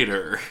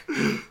Spider.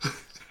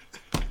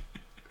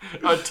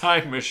 A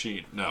time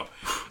machine. No.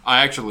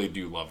 I actually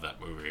do love that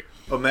movie.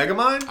 Oh,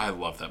 Megamind? I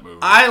love that movie.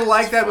 I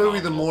like that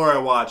movie the more I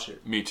watch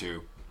it. Me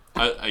too.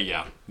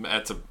 Yeah.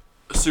 That's a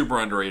super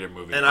underrated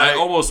movie. And I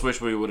almost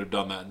wish we would have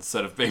done that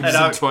instead of Babes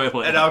in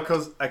Toyland. And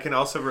I can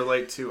also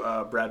relate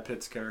to Brad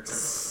Pitt's character.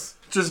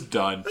 Just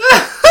done.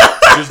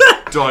 Just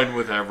done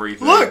with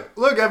everything.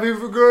 Look, I've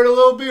even grown a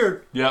little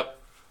beard. Yep.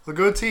 A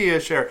goatee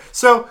share.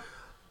 So,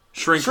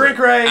 Shrink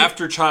Ray.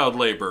 After child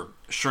labor,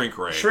 Shrink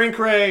Ray. Shrink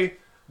Ray,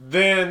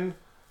 then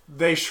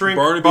they shrink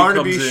Barnaby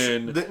comes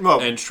in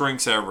and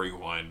shrinks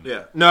everyone.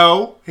 Yeah.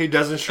 No, he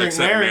doesn't shrink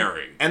except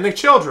Mary. And the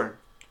children.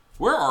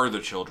 Where are the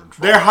children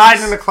from? They're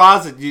hiding in the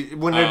closet.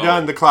 When they're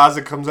done, the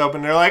closet comes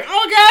open. They're like,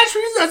 oh gosh,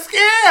 we're so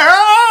scared.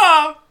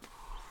 Oh!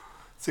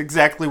 It's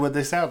exactly what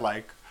they sound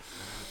like.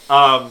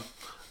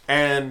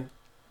 And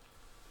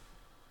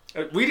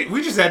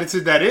we just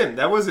edited that in.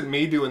 That wasn't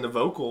me doing the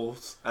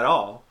vocals at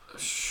all.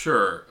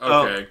 Sure.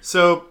 Okay.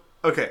 So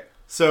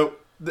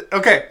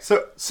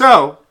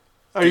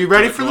are you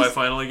ready for this? Do I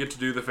finally get to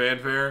do the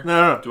fanfare?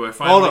 No. Do I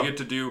finally get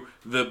to do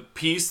the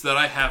piece that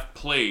I have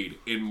played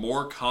in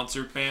more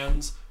concert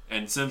bands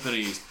and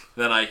symphonies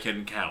than I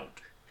can count?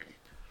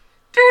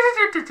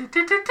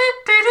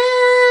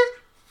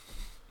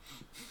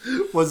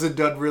 Was it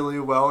done really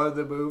well in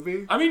the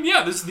movie? I mean,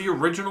 yeah, this is the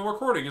original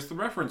recording. It's the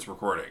reference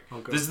recording.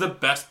 Okay. This is the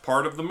best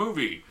part of the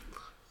movie.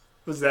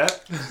 Was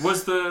that?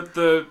 Was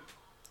the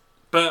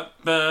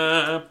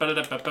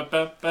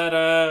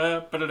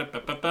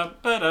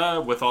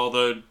with all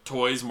the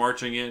toys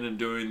marching in and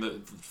doing the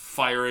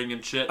firing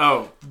and shit.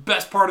 Oh,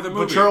 best part of the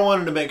movie. But Charles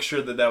wanted to make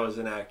sure that was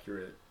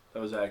inaccurate.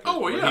 That was accurate. Oh,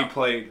 well, yeah.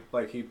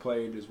 He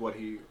played is what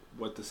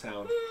the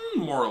sound.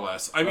 More or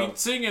less. I mean,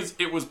 seeing as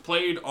it was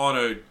played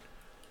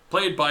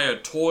by a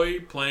toy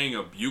playing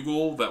a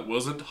bugle that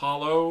wasn't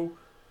hollow,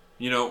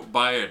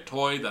 by a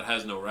toy that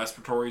has no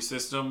respiratory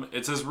system,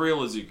 it's as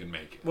real as you can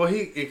make it. Well,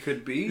 it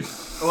could be.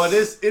 Well, it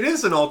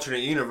is an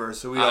alternate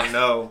universe, so we don't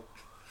know.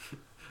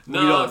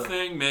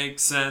 Nothing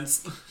makes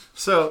sense.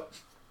 So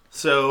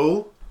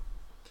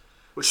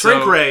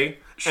Shrink Ray,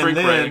 and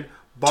then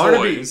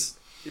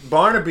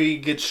Barnaby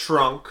gets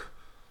shrunk.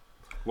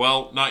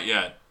 Well, not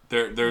yet.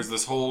 There's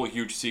this whole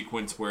huge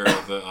sequence where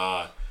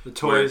the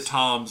toys,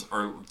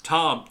 where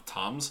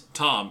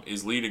Tom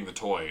is leading the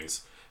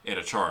toys in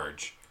a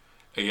charge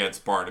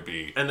against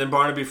Barnaby, and then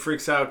Barnaby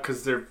freaks out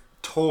because they're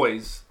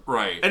toys,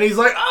 right? And he's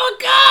like, "Oh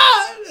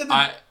God!" And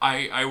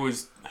I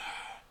was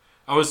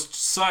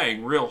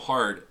sighing real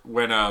hard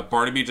when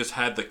Barnaby just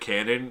had the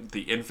cannon,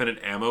 the infinite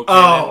ammo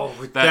cannon. Oh,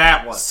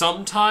 that one.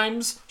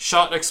 Sometimes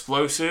shot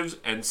explosives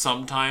and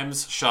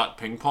sometimes shot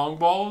ping pong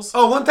balls.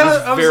 Oh, 1000.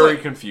 It was very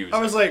confusing. I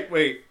was like,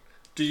 wait.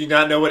 Do you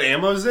not know what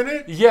ammo's in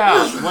it?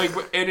 Yeah,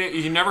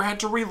 he never had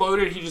to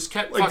reload it. He just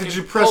kept fucking did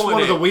you press one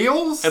of the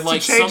wheels and to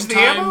change the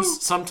ammo?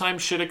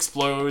 Sometimes shit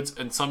explodes,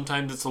 and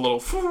sometimes it's a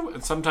little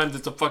and sometimes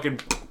it's a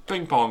fucking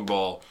ping pong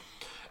ball.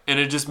 And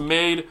it just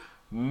made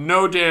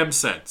no damn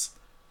sense.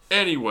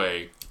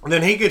 Anyway. And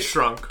then he gets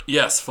shrunk.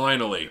 Yes,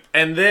 finally.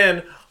 And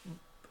then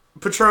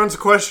Patron's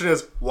question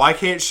is, why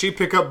can't she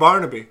pick up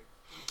Barnaby?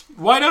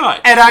 Why not?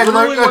 And I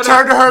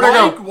turned to her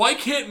and go, why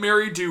can't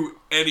Mary do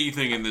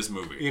anything in this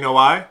movie? You know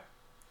why?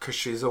 Because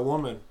she's a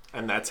woman.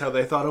 And that's how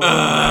they thought of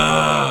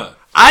women.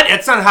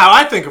 That's not how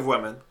I think of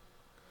women.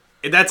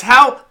 That's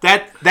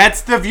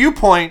the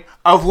viewpoint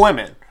of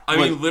women. I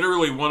mean,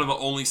 literally one of the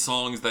only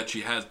songs that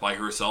she has by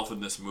herself in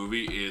this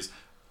movie is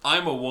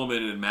I'm a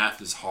woman and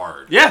math is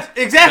hard. Yes,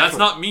 exactly. That's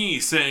not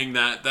me saying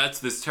that. That's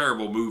this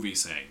terrible movie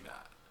saying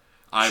that.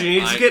 She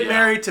needs to get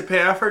married to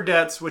pay off her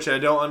debts, which I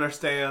don't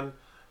understand.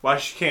 Why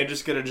she can't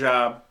just get a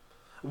job.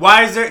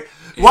 Why do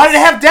they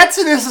have debts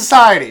in this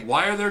society?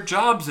 Why are there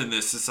jobs in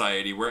this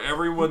society where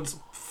everyone's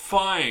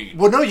fine?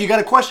 Well, no, you got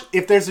to question.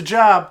 If there's a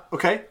job,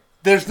 okay,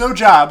 there's no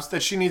jobs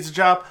that she needs a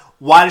job.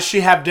 Why does she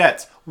have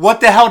debts?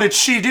 What the hell did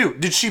she do?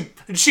 Did she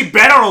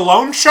bet on a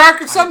loan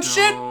shark or some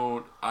shit?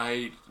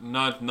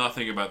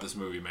 Nothing about this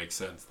movie makes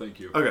sense. Thank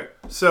you. Okay,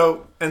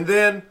 so and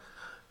then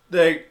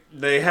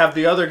they have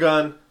the other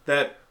gun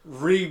that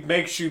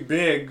makes you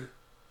big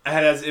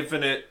has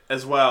Infinite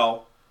as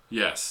well.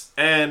 Yes.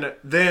 And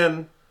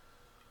then,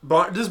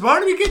 does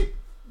Barnaby get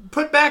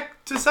put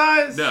back to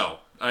size? No.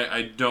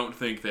 I don't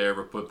think they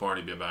ever put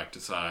Barnaby back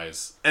to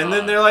size. And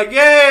then they're like,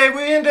 yay,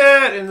 we end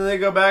it! And then they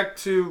go back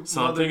to...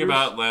 Something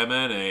about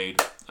lemonade.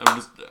 I'm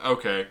just...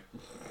 Okay.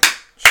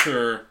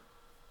 Sure.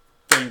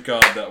 Thank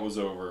God that was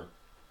over.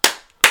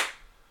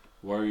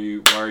 Why are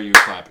you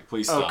clapping?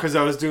 Please stop. Oh, because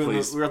I was doing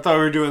I thought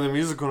we were doing the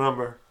musical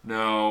number.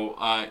 No.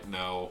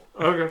 No.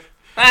 Okay.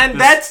 And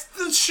that's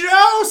the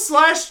show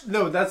 /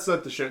 No, that's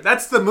not the show.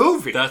 That's the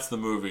movie. That's the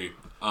movie.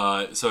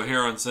 So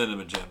here on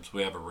Cinema Gems,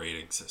 we have a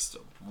rating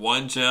system.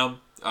 1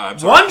 gem. I'm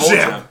sorry, One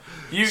gem?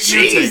 You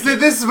Jeez,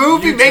 did this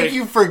movie make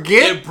you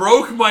forget? It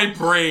broke my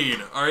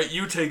brain. All right,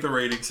 you take the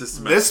rating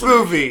system. This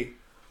movie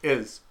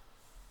is...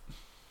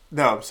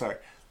 No, I'm sorry.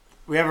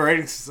 We have a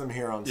rating system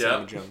here on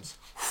Cinema Gems.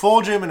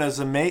 Full Gem is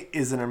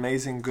an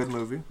amazing, good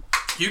movie.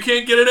 You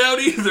can't get it out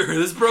either.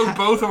 This broke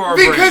both of our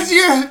Because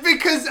brains.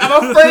 Because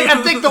I'm afraid,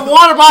 I think the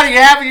water bottle you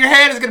have in your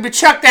hand is going to be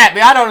chucked at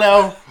me. I don't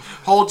know.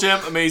 Whole gem,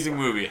 amazing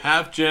movie.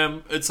 Half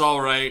gem, it's all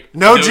right.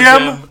 No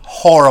gem,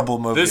 horrible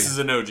movie. This is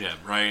a no gem,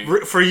 right?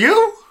 For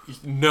you?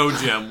 No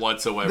gem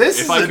whatsoever.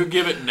 If I could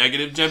give it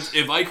negative gems,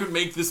 if I could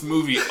make this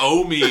movie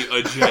owe me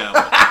a gem.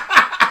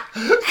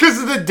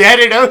 Because of the dead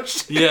in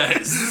ocean?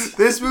 Yes.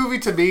 This movie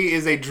to me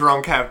is a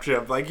drunk half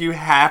gem. Like, you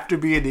have to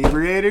be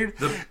inebriated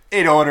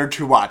in order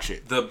to watch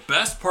it. The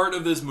best part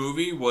of this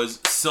movie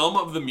was some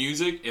of the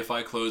music, if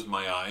I closed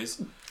my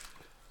eyes...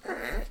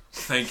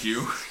 Thank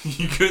you.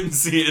 You couldn't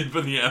see it,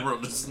 but the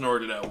Admiral just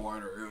snorted out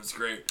water. It was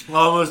great.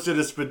 Almost did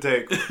a spit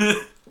take.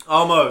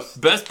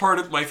 Almost.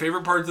 My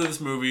favorite parts of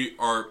this movie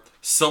are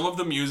some of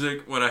the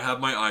music when I have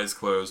my eyes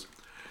closed,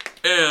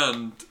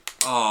 and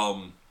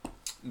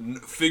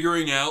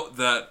figuring out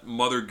that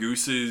Mother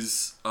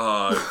Goose's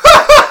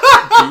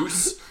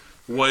goose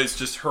was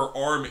just her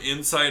arm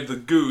inside the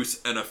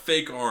goose and a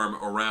fake arm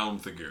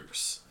around the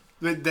goose.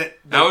 That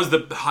was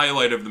the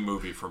highlight of the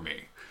movie for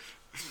me.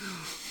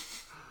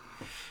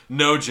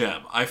 No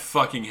gem. I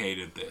fucking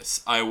hated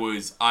this. I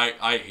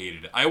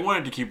hated it. I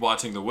wanted to keep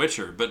watching The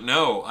Witcher, but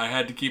no, I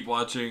had to keep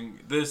watching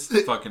this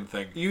fucking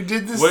thing. You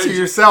did this to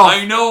yourself.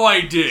 I know I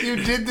did. You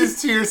did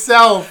this to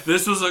yourself.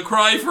 This was a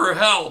cry for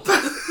help.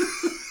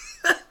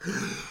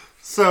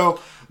 So,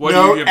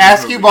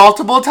 ask you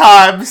multiple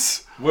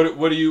times.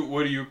 What do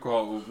you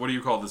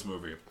call this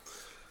movie?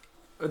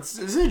 It's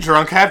a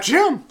drunk half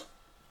gem.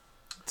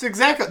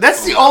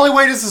 That's the only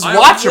way this is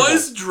watchable. I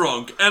was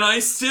drunk, and I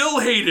still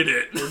hated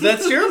it.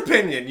 That's your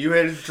opinion. You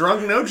had a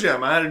drunk no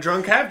gem. I had a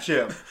drunk half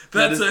gem.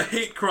 That's a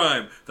hate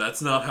crime.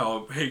 That's not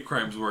how hate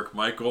crimes work,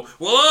 Michael.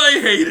 Well, I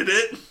hated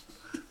it.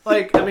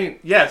 Like, I mean,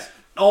 yes,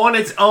 on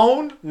its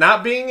own,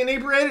 not being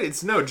inebriated,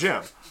 it's no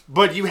gem.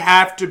 But you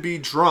have to be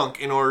drunk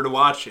in order to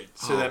watch it,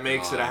 so that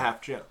makes it a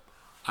half gem.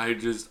 I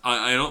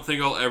don't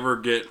think I'll ever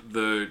get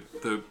the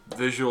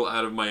visual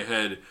out of my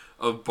head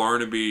of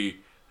Barnaby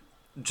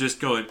just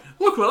going,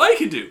 look what I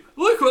can do,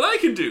 look what I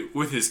can do,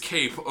 with his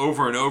cape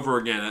over and over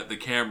again at the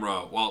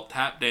camera while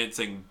tap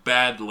dancing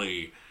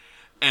badly,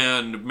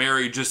 and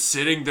Mary just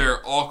sitting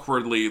there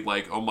awkwardly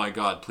like, oh my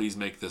god, please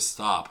make this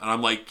stop. And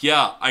I'm like,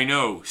 yeah, I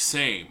know,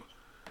 same.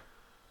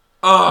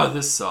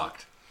 This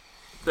sucked.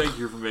 Thank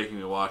you for making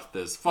me watch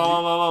this. Fa la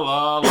la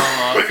la la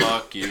la,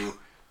 fuck you.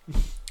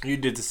 You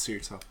did this to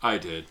yourself. I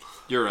did.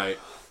 You're right.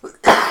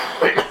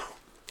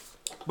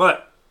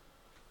 But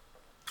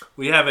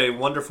we have a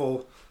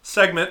wonderful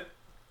segment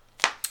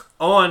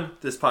on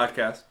this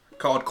podcast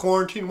called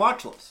Quarantine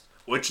Watch List,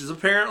 which is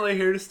apparently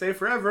here to stay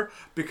forever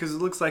because it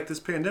looks like this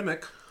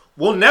pandemic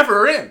will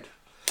never end.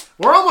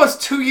 We're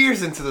almost 2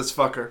 years into this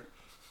fucker.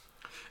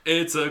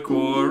 It's a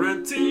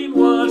quarantine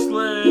watch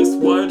list.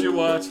 What'd you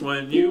watch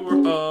when you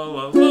were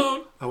all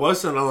alone? I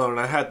wasn't alone.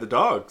 I had the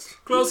dogs.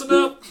 Close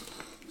enough.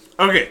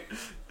 Okay.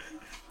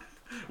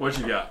 What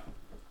you got?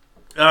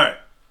 All right.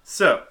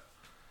 So,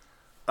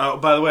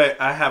 by the way,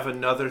 I have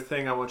another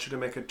thing I want you to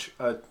make a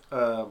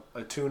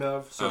tune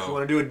of. So if you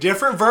want to do a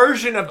different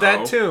version of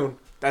that tune,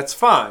 that's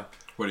fine.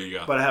 What do you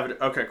got? But I have it.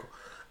 Okay, cool.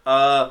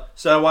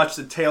 So I watched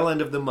the tail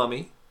end of The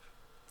Mummy.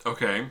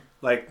 Okay.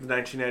 Like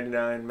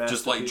 1999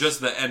 masterpiece.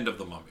 Just the end of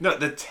The Mummy. No,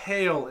 the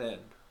tail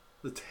end.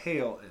 The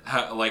tail end.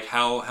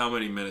 How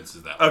many minutes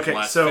is that? Okay,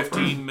 last so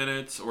 15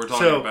 minutes we're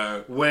talking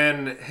about.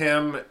 when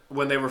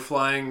they were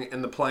flying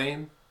in the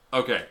plane.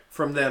 Okay.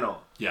 From then on.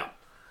 Yeah.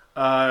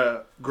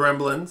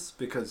 Gremlins,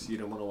 because you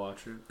don't want to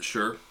watch it.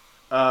 Sure.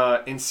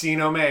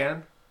 Encino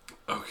Man.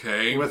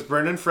 Okay. With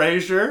Brendan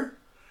Fraser.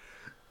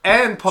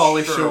 And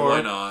Pauly Shore.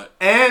 Why not?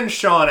 And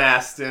Sean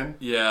Astin.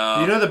 Yeah.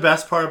 You know the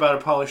best part about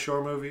a Pauly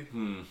Shore movie?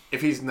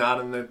 If he's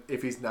not in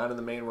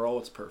the main role,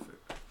 it's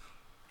perfect.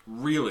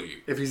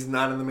 Really? If he's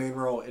not in the main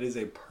role, it is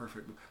a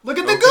perfect movie. Look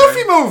at the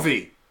Goofy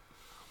movie!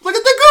 Look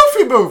at the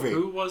Goofy movie!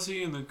 Who was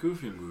he in the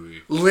Goofy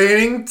movie?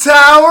 Leaning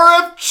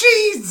Tower of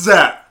Cheese!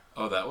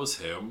 Oh, that was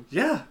him?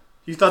 Yeah.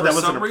 You thought that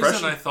was an impression? For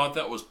some reason, I thought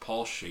that was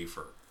Paul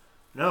Schaefer.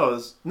 No,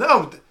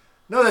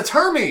 that's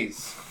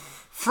Hermes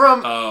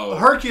from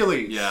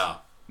Hercules. Yeah.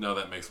 No,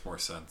 that makes more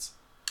sense.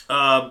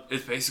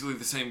 It's basically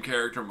the same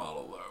character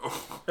model, though.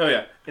 Oh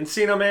yeah,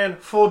 Encino Man,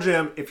 full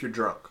gem if you're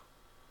drunk.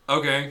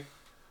 Okay.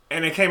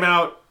 And it came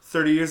out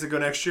 30 years ago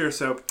next year,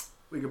 so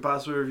we could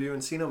possibly review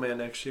Encino Man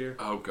next year.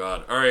 Oh,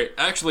 God. All right.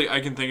 Actually, I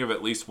can think of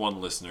at least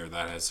one listener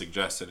that has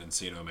suggested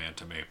Encino Man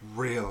to me.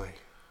 Really?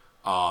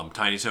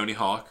 Tiny Tony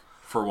Hawk,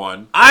 for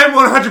one. I'm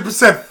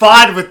 100%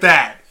 fine with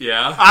that.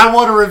 Yeah? I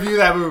want to review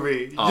that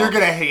movie. You're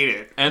going to hate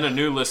it. And a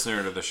new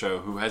listener to the show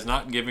who has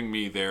not given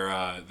me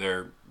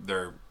their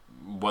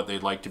what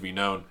they'd like to be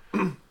known.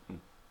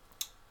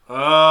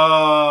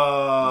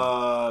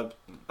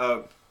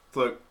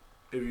 Look,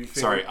 if you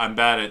Sorry, I'm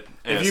bad at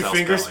if you ASL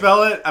finger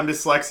spell it, I'm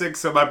dyslexic,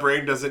 so my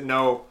brain doesn't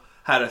know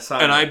how to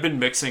sign. And it. I've been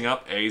mixing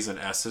up A's and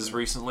S's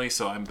recently,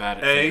 so I'm bad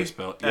at finger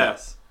spelling.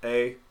 S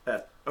A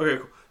S. Okay,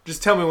 cool.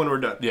 Just tell me when we're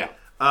done. Yeah.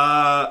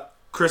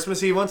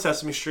 Christmas Eve on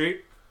Sesame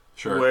Street.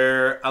 Sure.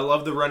 Where I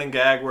love the running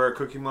gag where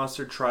Cookie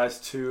Monster tries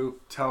to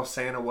tell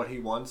Santa what he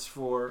wants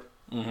for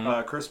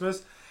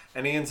Christmas,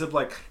 and he ends up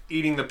like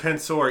eating the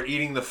pencil or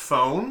eating the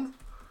phone,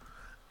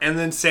 and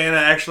then Santa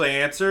actually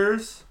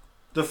answers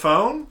the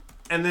phone,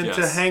 and then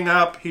to hang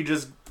up he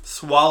just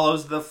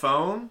swallows the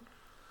phone,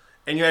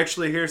 and you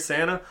actually hear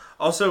Santa.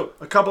 Also,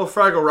 a couple of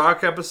Fraggle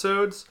Rock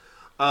episodes,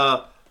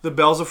 The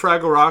Bells of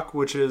Fraggle Rock,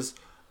 which is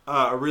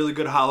a really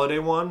good holiday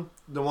one,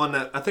 the one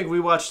that I think we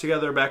watched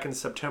together back in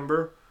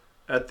September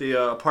at the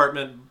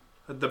apartment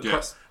at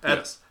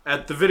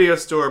the video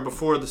store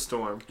before the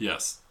storm.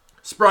 Yes.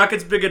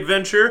 Sprocket's Big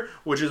Adventure,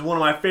 which is one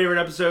of my favorite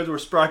episodes where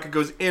Sprocket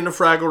goes into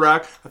Fraggle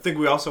Rock. I think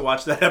we also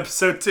watched that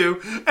episode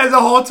too. And the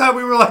whole time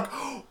we were like,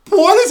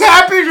 what is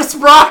happening to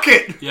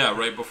Sprocket? Yeah,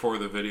 right before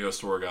the video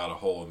store got a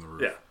hole in the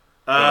roof. Yeah.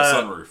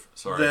 Sunroof.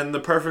 Sorry. Then the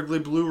Perfectly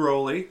Blue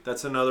Rolly.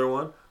 That's another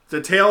one.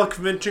 The Tale of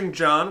Convincing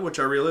John, which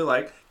I really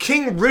like.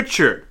 King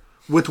Richard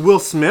with Will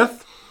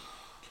Smith.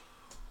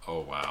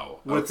 Oh, wow.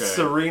 With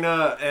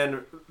Serena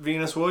and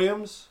Venus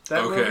Williams.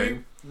 That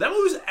movie. That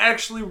movie's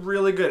actually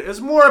really good. It's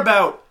more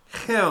about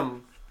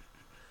him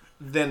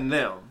than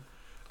them.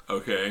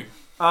 Okay.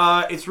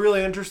 It's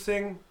really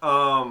interesting.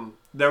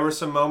 There were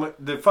some moments.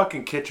 The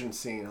fucking kitchen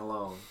scene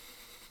alone,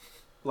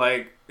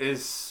 like,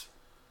 is.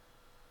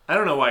 I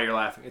don't know why you're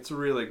laughing. It's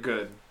really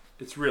good.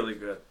 It's really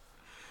good.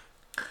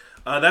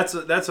 That's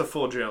a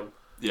full gem.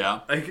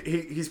 Yeah.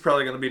 He's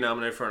probably going to be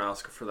nominated for an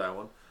Oscar for that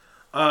one.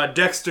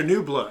 Dexter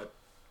New Blood.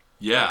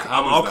 Yeah.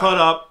 I'm all caught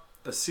up.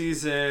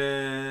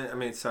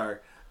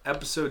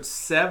 Episode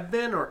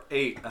 7 or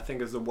 8, I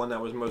think, is the one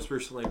that was most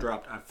recently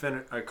dropped.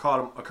 I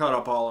caught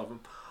up all of them.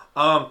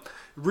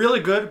 Really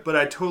good, but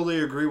I totally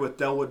agree with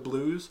Delwood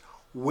Blues.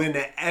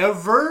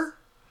 Whenever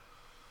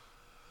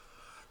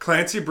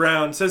Clancy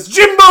Brown says,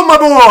 "Jimbo, my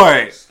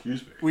boy!"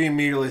 Excuse me. We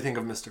immediately think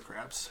of Mr.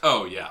 Krabs.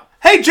 Oh, yeah.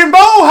 Hey, Jimbo,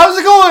 how's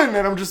it going?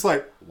 And I'm just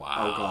like, wow.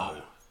 Oh,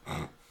 God.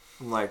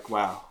 I'm like,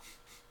 wow.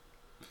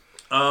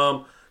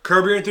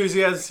 Curb Your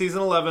Enthusiasm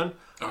season 11.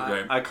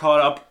 Okay. I caught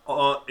up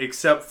on,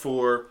 except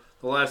for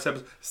the last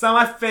episode. It's not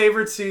my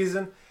favorite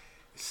season.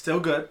 It's still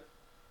good.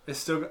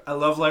 I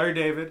love Larry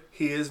David.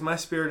 He is my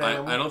spirit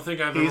animal. I don't think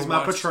He's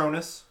my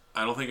Patronus.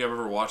 I don't think I've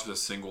ever watched a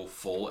single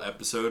full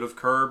episode of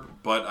Curb,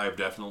 but I've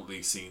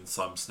definitely seen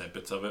some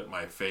snippets of it.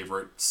 My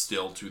favorite,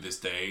 still to this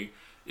day,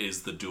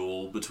 is the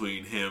duel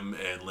between him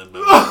and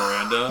Lin-Manuel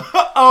Miranda.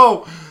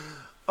 Oh,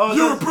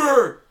 you're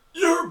Burr!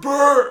 You're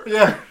Burr!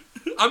 Yeah.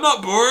 I'm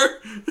not Burr!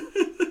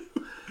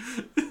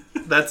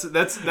 That's a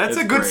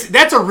good.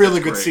 That's a really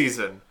good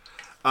season.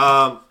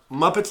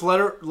 Muppets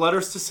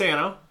Letters to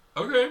Santa.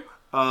 Okay.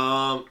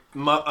 A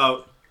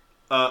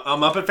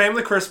Muppet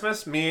Family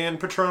Christmas. Me and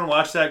Patron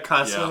watch that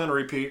constantly on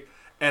repeat,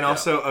 and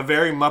also a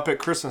very Muppet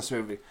Christmas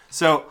movie.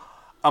 So,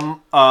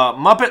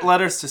 Muppet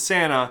Letters to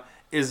Santa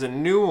is a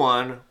new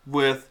one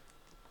with.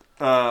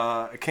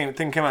 I think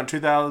it came out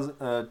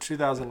in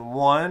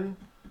 2001.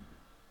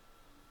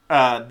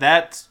 A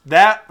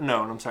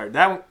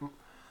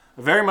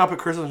Very Muppet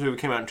Christmas movie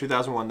came out in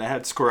 2001 that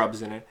had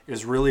Scrubs in it. It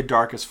was really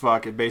dark as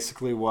fuck. It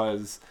basically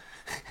was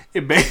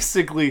the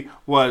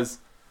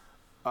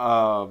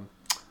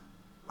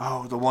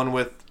one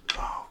with,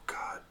 oh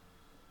God,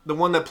 the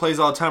one that plays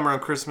all the time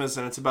around Christmas,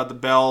 and it's about the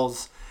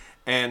bells,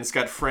 and it's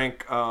got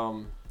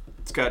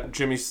it's got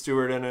Jimmy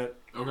Stewart in it.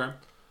 Okay.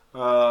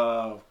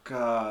 Oh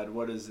God,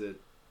 what is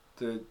it?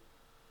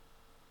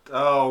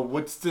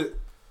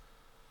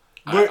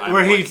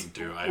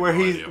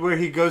 Where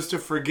he goes to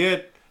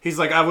forget. He's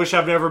like, I wish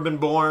I've never been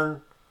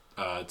born.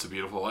 It's a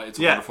Beautiful Life. It's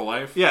a Wonderful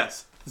Life.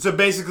 Yes. So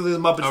basically, the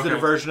Muppets did a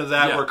version of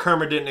that where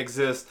Kermit didn't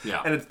exist,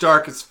 and it's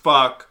dark as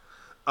fuck.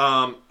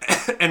 And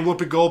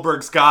Whoopi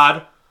Goldberg's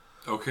God.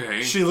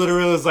 Okay. She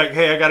literally was like,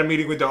 "Hey, I got a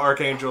meeting with the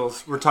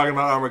Archangels. We're talking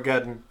about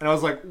Armageddon," and I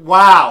was like,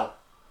 "Wow,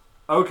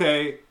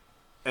 okay."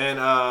 And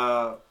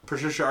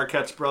Patricia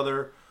Arquette's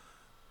brother,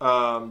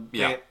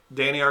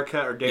 Danny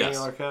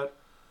Arquette,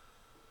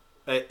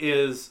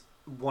 is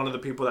one of the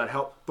people that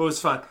helped, but it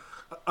was fun.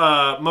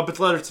 Muppets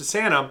Letters to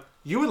Santa.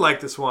 You would like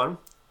this one.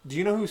 Do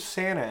you know who's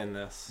Santa in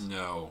this?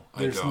 No,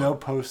 There's no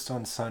post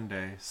on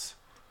Sundays.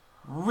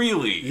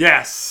 Really?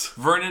 Yes.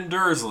 Vernon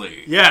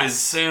Dursley. Yes. Is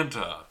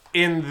Santa.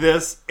 in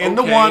the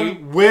Okay.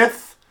 one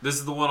with... This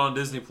is the one on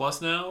Disney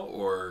Plus now,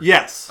 or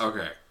Yes.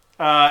 Okay.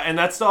 And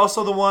that's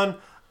also the one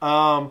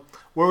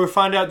where we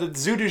find out that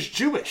Zoot is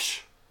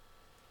Jewish.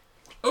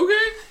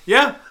 Okay.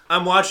 Yeah,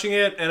 I'm watching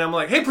it, and I'm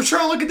like, hey,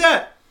 Patron, look at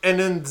that. And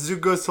then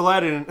Zoot goes to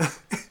Aladdin,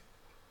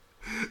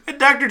 and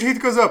Dr.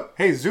 Teeth goes up,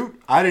 hey, Zoot,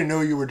 I didn't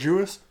know you were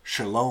Jewish.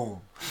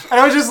 Shalom. And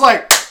I was just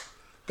like,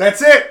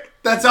 that's it.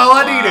 That's all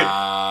I needed.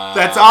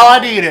 That's all I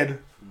needed.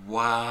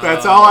 Wow.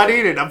 That's all I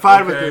needed. I'm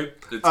fine with it.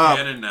 It's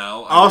canon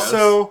now.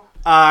 Also,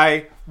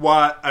 I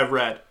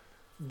read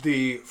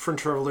the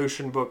French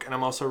Revolution book, and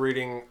I'm also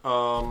reading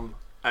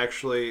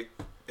actually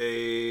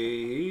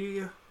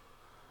a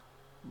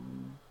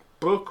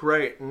book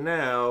right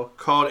now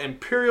called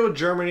Imperial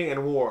Germany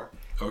and War,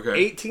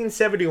 Okay.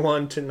 1871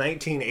 to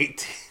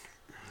 1918.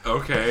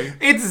 Okay.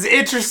 It's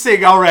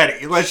interesting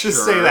already. Let's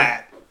just say Sure.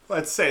 that.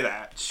 Let's say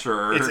that.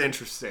 Sure. It's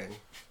interesting.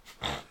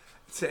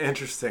 It's an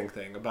interesting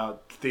thing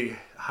about the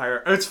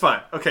higher... It's fine.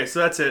 Okay, so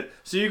that's it.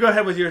 So you go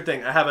ahead with your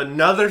thing. I have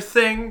another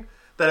thing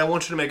that I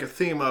want you to make a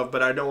theme of,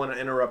 but I don't want to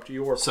interrupt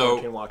your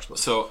quarantine watch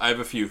list. So I have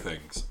a few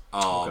things.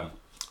 Okay.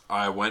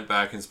 I went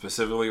back and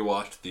specifically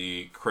watched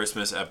the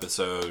Christmas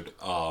episode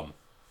of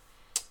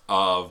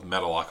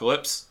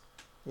Metalocalypse,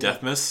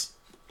 Deathmas,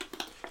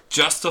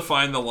 just to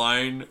find the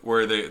line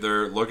where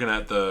they're looking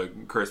at the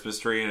Christmas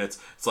tree, and it's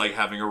like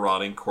having a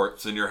rotting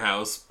corpse in your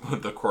house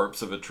with the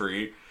corpse of a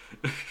tree.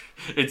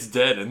 It's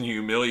dead, and you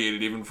humiliate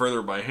it even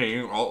further by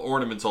hanging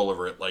ornaments all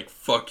over it. Like,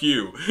 fuck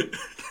you.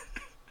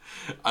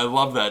 I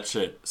love that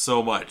shit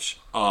so much.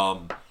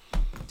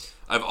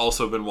 I've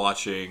also been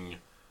watching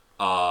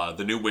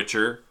The New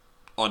Witcher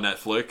on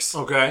Netflix,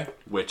 Okay.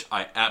 which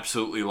I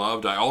absolutely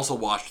loved. I also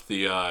watched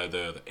the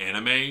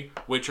anime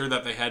Witcher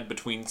that they had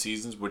between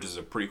seasons, which is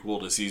a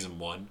prequel to season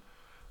 1.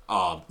 It's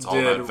all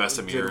about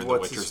Vesemir and the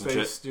Witchers and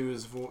shit.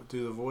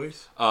 do the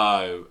voice?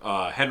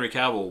 Henry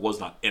Cavill was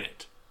not in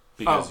it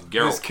because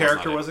Geralt his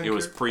character was wasn't not in it. It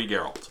was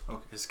pre-Geralt.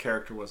 Okay, his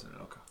character wasn't.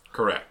 Okay.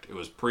 Correct. It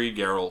was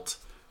pre-Geralt.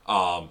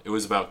 It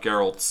was about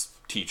Geralt's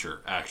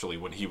teacher, actually,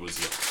 when he was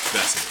young,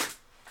 Vesemir.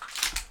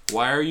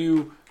 Why are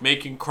you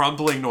making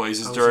crumpling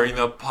noises during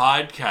the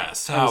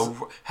podcast?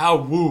 How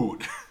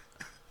wooed.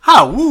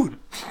 How wooed.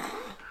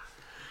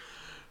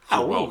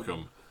 You're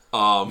welcome.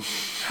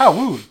 How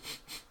wooed.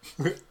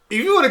 If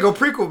you want to go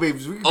prequel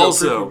beams, we can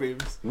Also, go prequel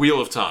beams. Wheel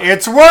of Time.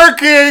 It's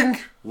working!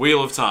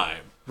 Wheel of Time.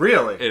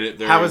 Really?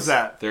 How is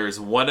that? There's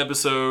one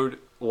episode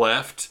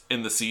left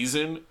in the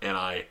season, and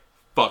I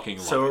fucking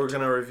love So it. we're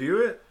going to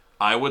review it?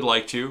 I would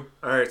like to.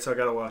 Alright, so I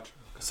got to watch.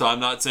 So I'm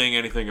not saying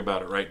anything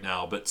about it right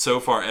now, but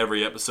so far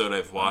every episode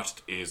I've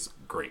watched is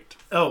great.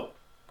 Oh.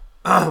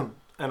 And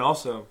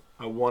also,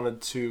 I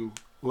wanted to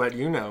let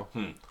you know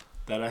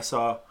that I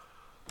saw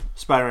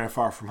Spider-Man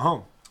Far From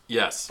Home.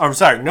 Yes. I'm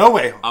sorry, No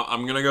Way Home.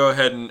 I'm going to go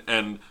ahead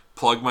and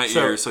plug my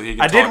ears so he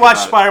can I did talk watch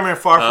about it. Spider-Man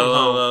Far From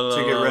Home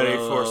to get ready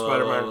for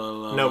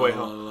Spider-Man No Way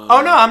Home.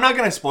 Oh, no, I'm not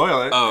going to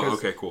spoil it. Oh,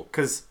 okay, cool.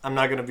 Because I'm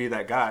not going to be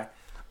that guy.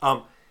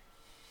 All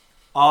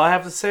I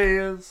have to say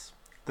is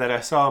that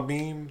I saw a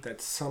meme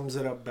that sums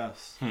it up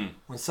best.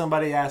 When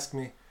somebody asked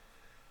me,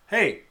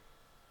 hey,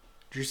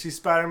 did you see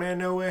Spider-Man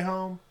No Way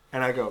Home?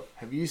 And I go,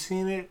 have you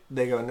seen it?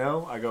 They go,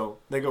 no.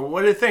 They go,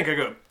 what do you think? I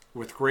go,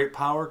 with great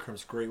power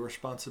comes great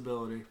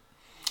responsibility.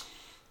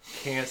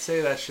 Can't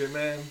say that shit,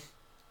 man.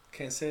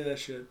 Can't say that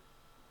shit.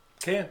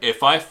 Can't.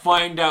 If I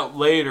find out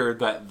later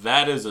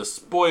that is a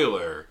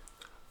spoiler...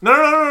 No.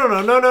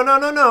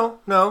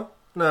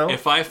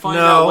 If I find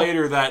No. out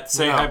later that,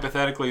 say No.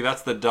 hypothetically,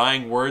 that's the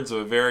dying words of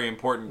a very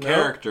important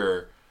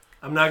character...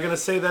 I'm not going to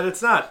say that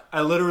it's not.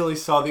 I literally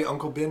saw the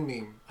Uncle Ben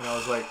meme, and I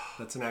was like,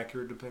 that's an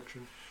accurate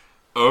depiction.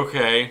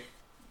 Okay.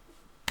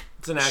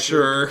 It's an accurate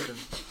Sure. depiction.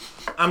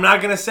 I'm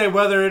not going to say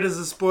whether it is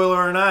a spoiler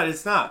or not.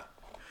 It's not.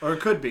 Or it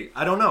could be.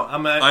 I don't know.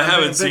 I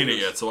haven't seen it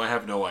yet, so I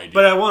have no idea.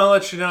 But I want to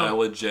let you know I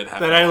legit have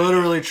that no I idea.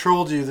 literally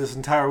trolled you this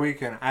entire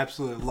weekend. I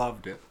absolutely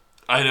loved it.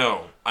 I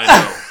know.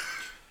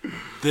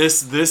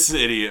 This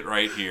idiot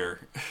right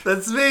here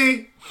That's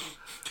me.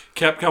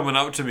 kept coming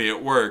up to me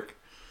at work.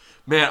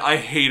 Man, I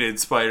hated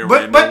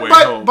Spider-Man But No Way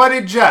Home. but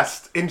in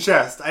jest.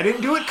 I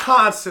didn't do it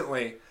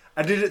constantly.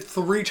 I did it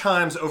 3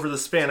 times over the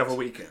span of a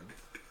weekend.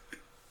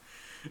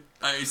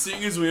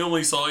 Seeing as we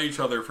only saw each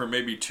other for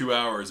maybe 2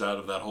 hours out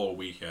of that whole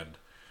weekend,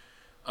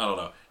 I don't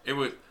know. It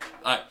would.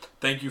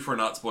 Thank you for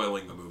not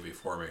spoiling the movie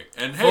for me.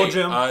 And Full hey,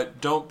 Jim.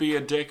 don't be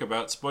a dick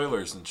about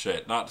spoilers and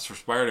shit. Not just for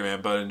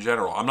Spider-Man, but in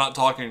general. I'm not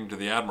talking to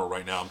the Admiral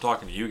right now. I'm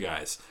talking to you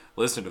guys.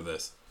 Listen to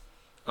this.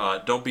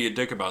 Don't be a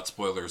dick about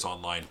spoilers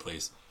online,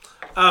 please.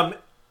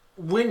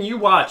 When you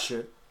watch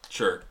it,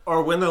 Sure.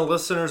 or when the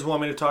listeners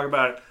want me to talk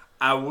about it,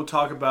 I will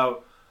talk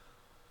about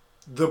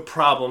the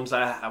problems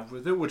I have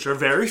with it, which are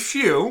very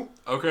few,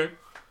 Okay.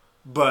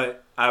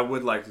 but I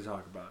would like to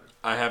talk about it.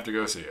 I have to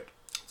go see it.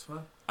 That's fine.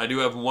 I do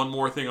have one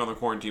more thing on the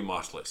quarantine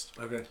watch list,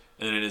 Okay.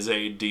 and it is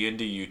a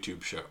D&D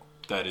YouTube show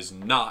that is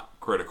not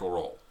Critical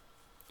Role.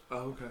 Oh,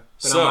 okay.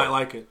 Then So- I might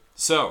like it.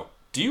 So,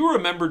 do you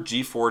remember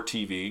G4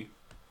 TV?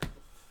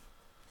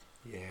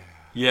 Yeah.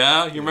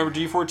 Yeah, you remember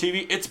G4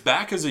 TV? It's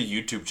back as a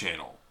YouTube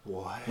channel.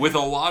 What? With a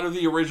lot of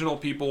the original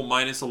people,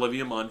 minus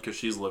Olivia Munn, because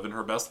she's living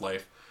her best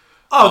life.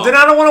 Oh, then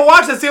I don't want to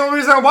watch. That's the only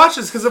reason I watch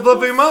this because of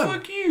Olivia Munn.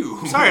 Fuck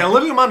you. Sorry,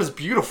 Olivia Munn is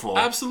beautiful.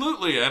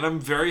 Absolutely, and I'm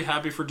very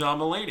happy for John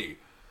Mulaney.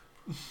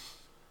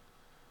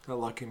 A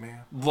lucky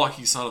man.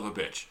 Lucky son of a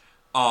bitch.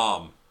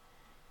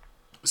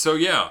 So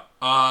yeah,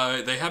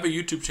 they have a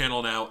YouTube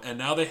channel now, and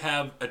now they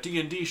have a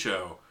D&D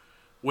show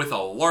with a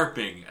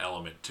LARPing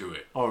element to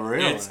it. Oh,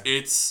 really?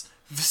 It's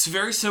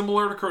very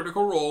similar to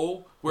Critical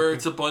Role, where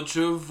it's a bunch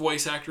of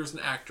voice actors and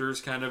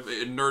actors, kind of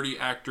nerdy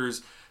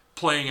actors,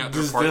 playing out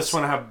their Does parts. this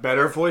one have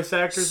better voice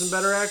actors and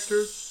better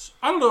actors?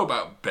 I don't know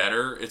about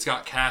better. It's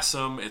got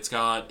Kassem. It's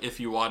got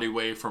Ify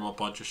Wadiway from a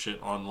bunch of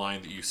shit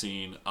online that you've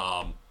seen.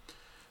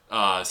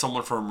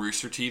 Someone from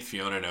Rooster Teeth,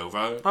 Fiona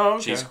Nova. Oh,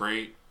 okay. She's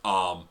great.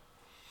 And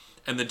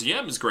the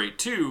DM is great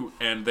too.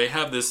 And they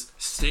have this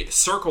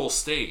circle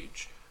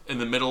stage in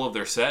the middle of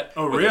their set.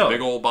 Oh, with really? a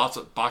big old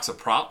box of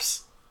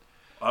props.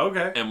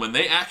 Okay. And when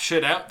they act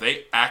shit out,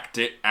 they act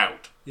it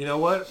out. You know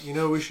what? You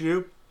know what we should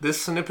do?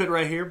 This snippet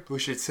right here, we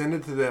should send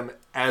it to them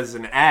as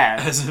an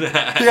ad. As an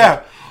ad.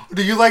 Yeah.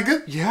 Do you like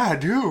it? Yeah, I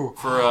do.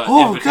 For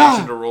God.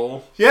 Invitation to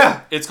Roll.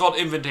 Yeah. It's called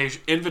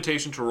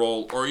Invitation to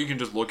Roll, or you can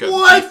just look at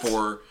What?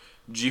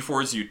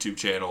 G4's YouTube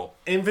channel.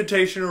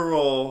 Invitational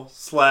roll /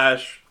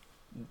 G4.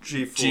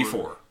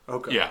 G4.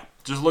 Okay. Yeah.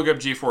 Just look up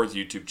G4's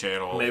YouTube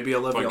channel. Maybe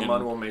Olivia Fucking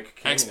Munn will make a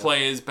cameo.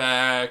 X-Play is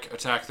back.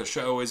 Attack the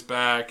Show is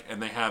back.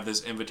 And they have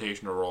this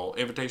Invitation to Roll.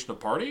 Invitation to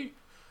Party?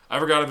 I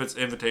forgot if it's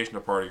Invitation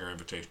to Party or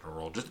Invitation to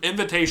Roll. Just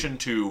Invitation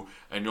to,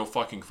 and you'll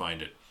fucking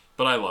find it.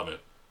 But I love it.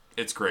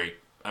 It's great.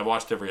 I've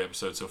watched every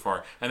episode so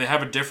far. And they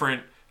have a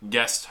different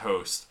guest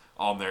host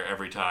on there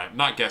every time.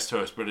 Not guest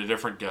host, but a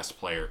different guest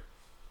player.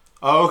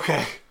 Oh,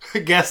 okay.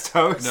 Guest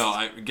host.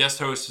 No, guest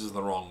host is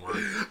the wrong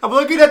word. I'm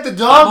looking at the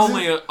dogs. I'm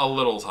only a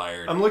little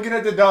tired. I'm looking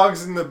at the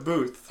dogs in the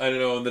booth. I don't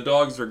know, and the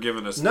dogs are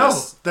giving us No,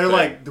 this they're thing.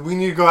 like, we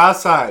need to go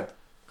outside.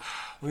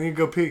 We need to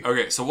go pee.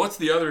 Okay, so what's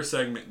the other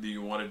segment that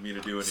you wanted me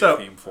to do a So-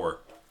 theme for?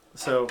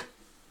 So,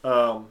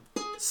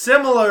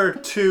 similar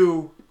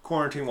to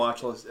Quarantine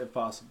Watch List, if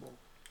possible.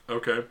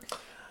 Okay.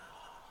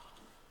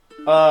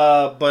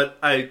 But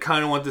I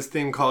kind of want this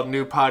theme called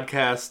New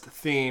Podcast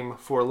Theme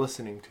for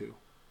Listening to.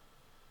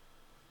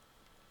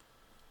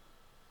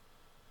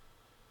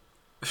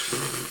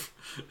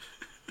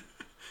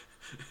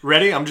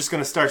 Ready? I'm just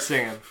going to start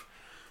singing.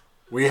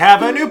 We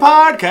have a new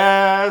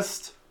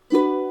podcast.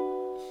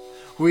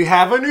 We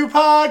have a new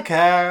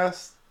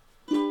podcast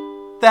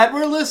that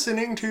we're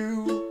listening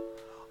to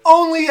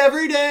only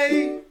every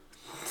day.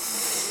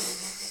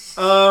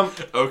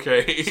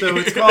 Okay. So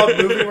it's called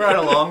Moving Right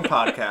Along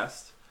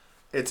Podcast.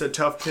 It's a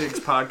Tough Pigs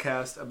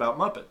podcast about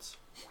Muppets.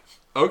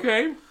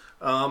 Okay.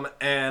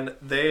 And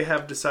they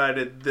have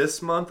decided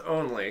this month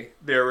only,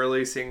 they're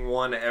releasing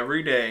one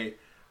every day.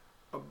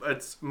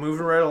 It's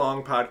Moving Right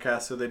Along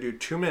Podcast, so they do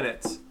 2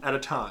 minutes at a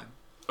time.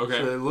 Okay.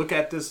 So they look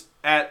at this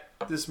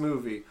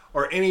movie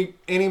or any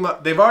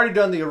they've already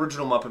done the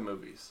original Muppet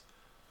movies.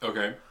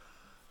 Okay.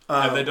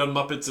 Have they done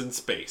Muppets in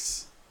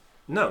Space?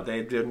 No,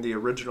 they've done the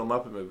original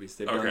Muppet movies.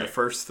 They've done Okay. the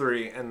first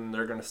 3, and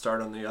they're going to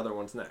start on the other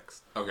ones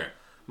next. Okay.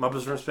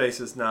 Muppets from Space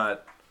is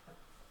not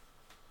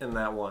in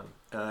that one.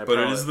 But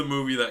it is the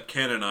movie that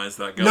canonized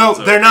that Gonzo. No,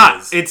 they're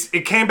not. Is-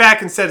 It came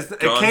back and said it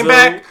Gonzo came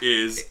back.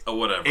 is a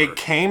whatever. It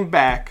came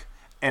back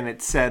and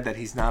it said that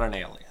he's not an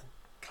alien.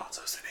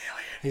 Gonzo's an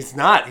alien. He's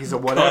not. He's a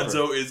whatever.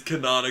 Gonzo is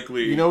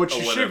canonically. You know what a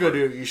you whatever. should go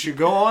do? You should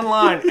go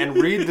online and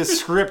read the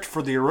script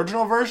for the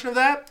original version of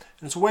that.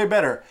 And it's way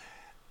better.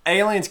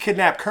 Aliens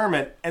kidnap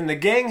Kermit, and the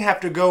gang have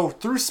to go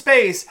through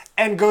space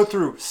and go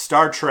through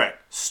Star Trek,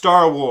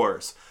 Star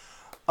Wars,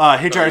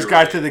 Hitchhiker's You're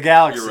Guide right. to the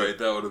Galaxy. You're right.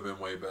 That would have been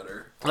way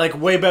better. Like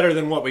way better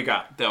than what we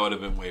got. That would have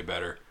been way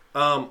better.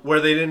 Where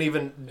they didn't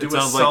even do It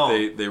a sounds song.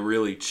 like they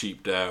really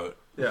cheaped out.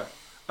 Yeah.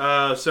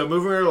 So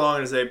Moving Right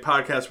Along is a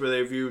podcast where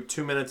they view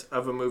 2 minutes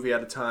of a movie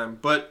at a time.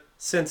 But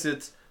since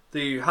it's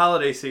the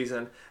holiday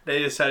season, they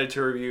decided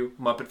to review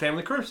Muppet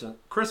Family Christmas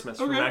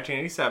from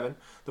 1987,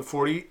 the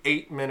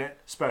 48-minute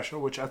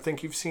special, which I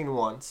think you've seen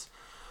once,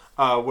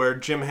 where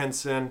Jim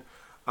Henson,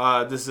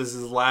 this is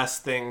his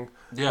last thing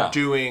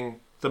doing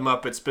the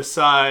Muppets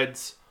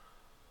besides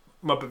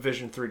Muppet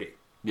Vision 3D.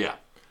 Yeah.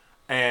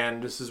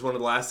 And this is one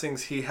of the last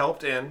things he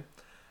helped in,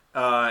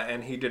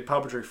 and he did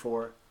puppetry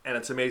for. And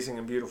it's amazing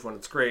and beautiful, and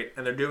it's great.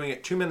 And they're doing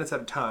it 2 minutes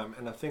at a time.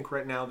 And I think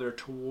right now they're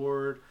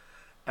toward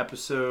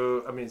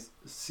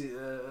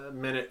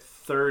minute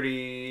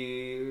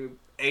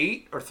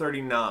 38 or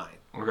 39.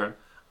 Okay.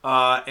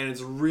 And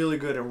it's really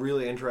good and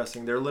really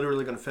interesting. They're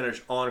literally going to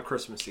finish on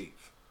Christmas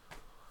Eve.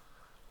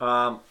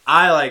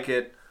 I like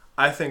it.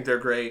 I think they're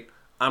great.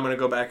 I'm going to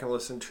go back and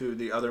listen to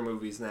the other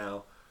movies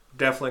now.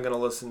 Definitely going to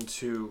listen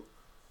to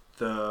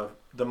the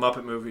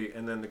Muppet movie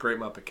and then the Great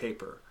Muppet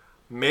Caper.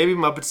 Maybe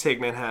Muppets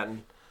Take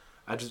Manhattan.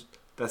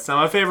 That's not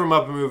my favorite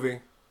Muppet movie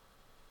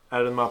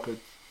out of the Muppet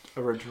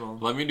original.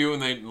 Let me know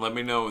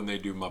when they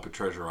do Muppet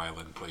Treasure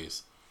Island,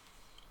 please.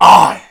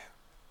 I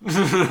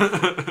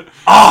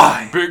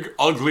Big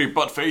ugly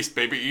butt faced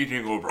baby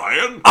eating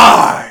O'Brien.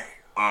 I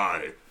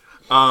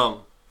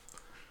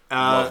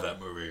Love that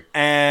movie.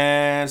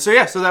 And so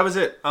that was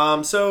it.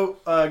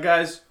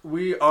 Guys,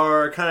 we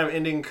are kind of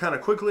ending kind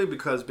of quickly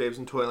because Babes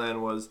in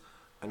Toyland was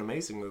an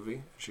amazing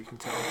movie, as you can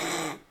tell.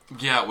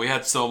 Yeah, we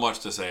had so much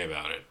to say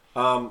about it.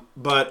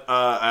 But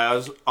I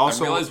was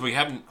also... I realized we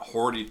haven't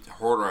hoarded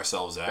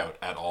ourselves out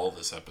at all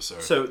this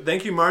episode. So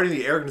thank you, Marty,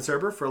 the Arrogant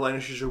Observer, for letting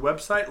us use your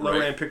website,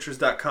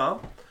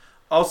 lowrandpictures.com.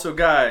 Also,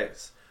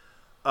 guys,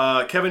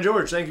 Kevin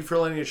George, thank you for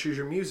letting us use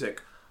your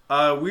music.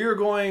 We are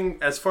going,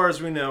 as far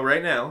as we know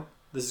right now,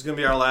 this is going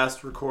to be our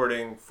last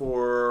recording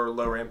for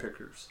Low Rand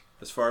Pictures,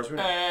 as far as we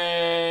know.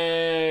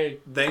 Hey!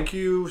 Thank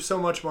you so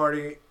much,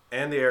 Marty,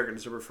 and the Arrogant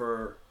Observer,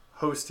 for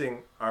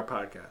hosting our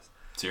podcast.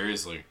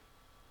 Seriously.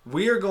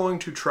 We are going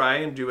to try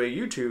and do a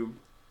YouTube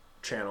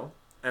channel,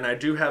 and I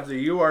do have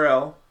the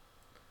URL,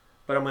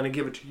 but I'm going to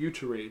give it to you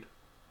to read.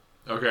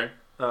 Okay.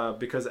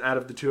 Because out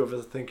of the two of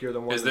us, I think you're the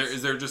one.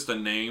 Is there just a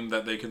name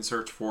that they can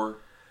search for?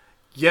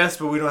 Yes,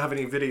 but we don't have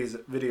any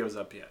videos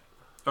up yet.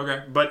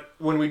 Okay. But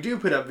when we do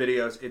put up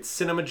videos, it's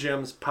Cinema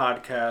Gems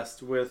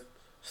Podcast with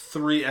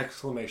 3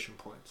 exclamation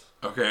points.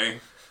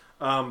 Okay.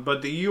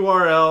 But the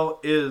URL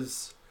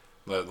is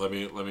Let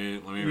me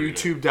read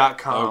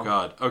YouTube.com. Oh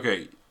God.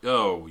 Okay.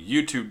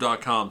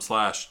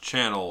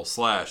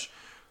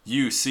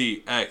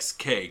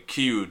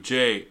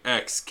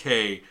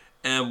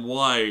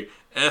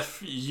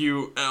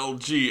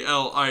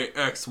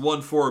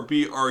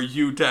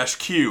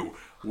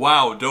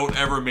 Wow, don't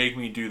ever make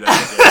me do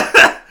that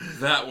again.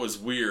 That was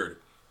weird.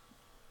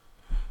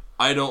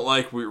 I don't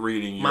like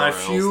reading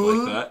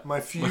URLs like that. My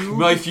fugue.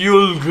 My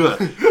fugue.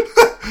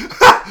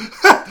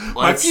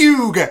 My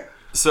fugue.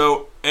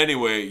 So,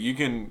 anyway, you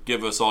can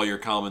give us all your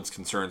comments,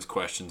 concerns,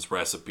 questions,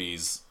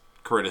 recipes,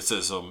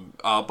 criticism,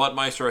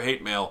 Buttmeister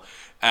hate mail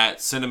at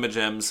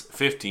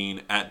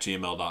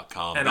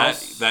cinemagems15@gmail.com. And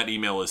that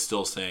email is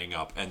still staying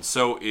up. And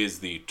so is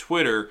the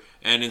Twitter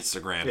and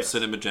Instagram, yes.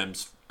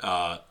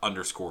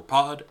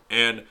 cinemagems_pod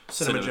and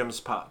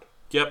CinemaGemsPod.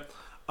 Yep.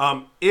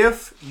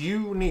 If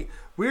you need...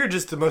 We're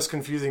just the most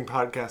confusing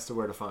podcast of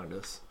where to find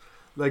us.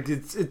 Like,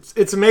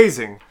 it's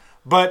amazing.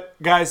 But,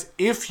 guys,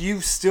 if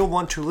you still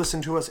want to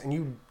listen to us and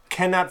you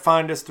cannot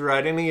find us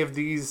throughout any of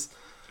these...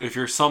 If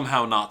you're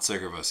somehow not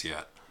sick of us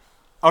yet.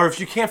 Or if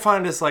you can't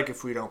find us, like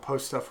if we don't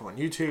post stuff on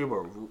YouTube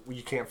or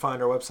you can't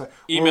find our website...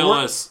 Email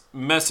us,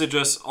 message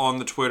us on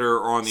the Twitter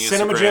or on the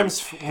Instagram.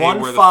 CinemaGems15 hey,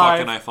 where the fuck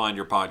can I find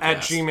your podcast? At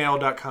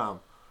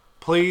gmail.com.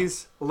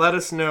 Please let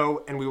us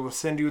know and we will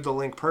send you the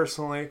link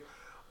personally.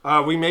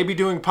 We may be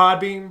doing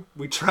Podbean.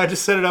 We tried to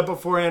set it up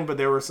beforehand, but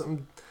there were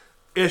some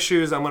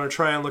issues. I'm going to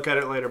try and look at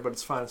it later, but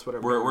it's fine. It's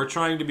whatever. We're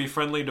trying to be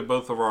friendly to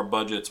both of our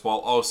budgets while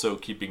also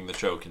keeping the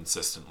show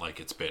consistent like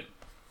it's been.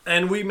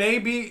 And we may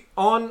be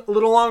on a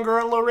little longer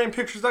on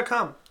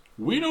lowrandpictures.com.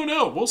 We don't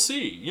know. We'll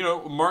see. You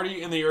know,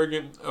 Marty and the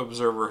Arrogant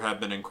Observer have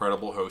been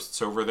incredible hosts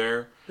over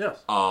there. Yes.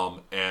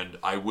 And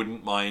I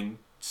wouldn't mind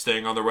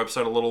staying on their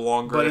website a little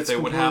longer if they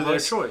would have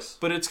us. Choice.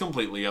 But it's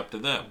completely up to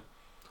them.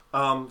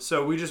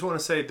 So we just want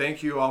to say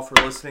thank you all for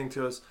listening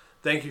to us.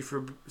 Thank you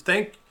for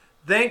thank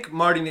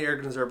Marty and the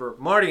Arrogant Observer,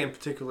 Marty in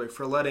particular,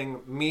 for letting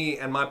me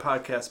and my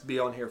podcast be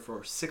on here for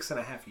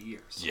 6.5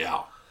 years.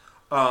 Yeah.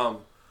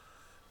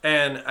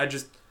 And I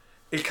just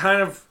it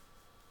kind of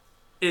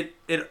it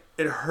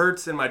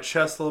hurts in my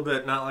chest a little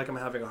bit, not like I'm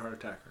having a heart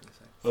attack or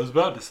anything. I was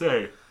about to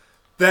say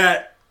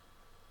that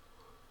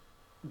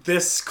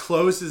this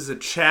closes a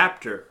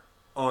chapter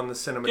on the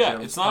Cinema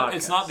Gems podcast.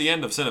 It's not the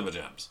end of Cinema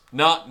Gems.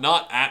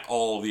 Not at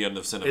all the end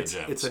of Cinema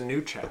Gems. It's a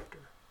new chapter.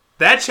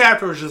 That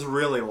chapter was just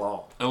really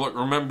long. And look,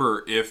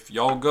 remember, if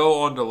y'all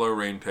go onto Low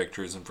Rain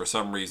Pictures and for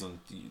some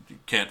reason you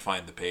can't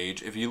find the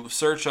page, if you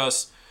search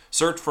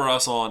for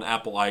us on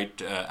Apple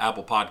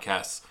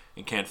Podcasts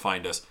and can't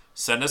find us,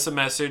 send us a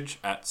message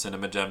at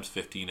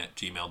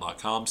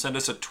cinemagems15@gmail.com. Send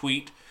us a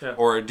tweet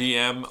or a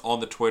DM on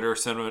the Twitter,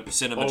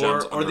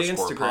 cinemagems or the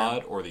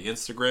Instagram. or the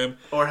Instagram.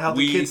 Or how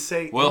the kids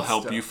say We'll Insta.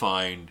 help you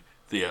find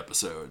the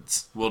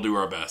episodes. We'll do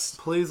our best.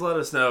 Please let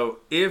us know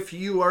if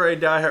you are a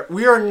diehard.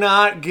 We are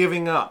not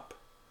giving up.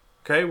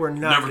 Okay? We're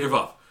not Never give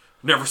up.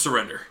 Never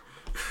surrender.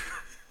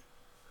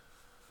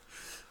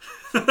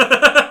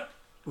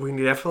 We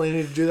definitely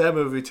need to do that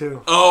movie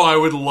too. Oh, I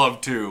would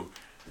love to.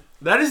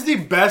 That is the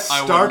best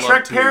Star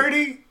Trek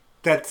parody.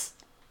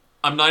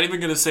 I'm not even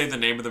going to say the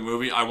name of the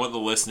movie. I want the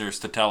listeners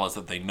to tell us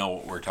that they know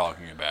what we're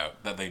talking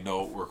about, that they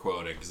know what we're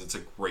quoting, because it's a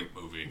great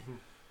movie.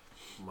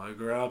 My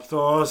grab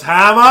Thor's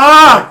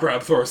hammer!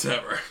 Grab Thor's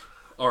hammer.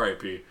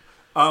 R.I.P.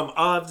 All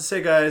I have to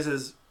say, guys,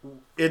 is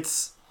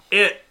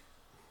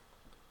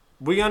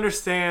we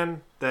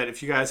understand that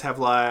if you guys have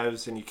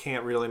lives and you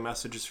can't really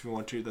message us if you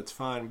want to, that's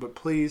fine. But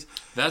please...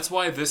 That's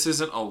why this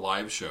isn't a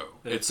live show.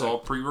 It's all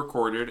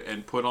pre-recorded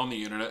and put on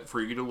the internet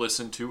for you to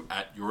listen to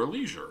at your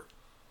leisure.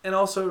 And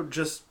also,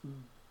 just...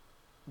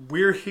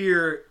 We're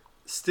here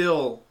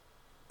still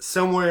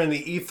somewhere in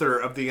the ether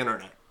of the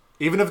internet.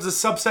 Even if it's a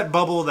subset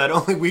bubble that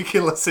only we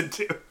can listen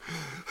to.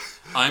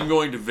 I'm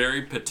going to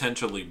very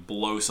potentially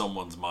blow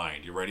someone's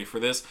mind. You ready for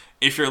this?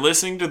 If you're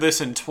listening to this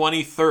in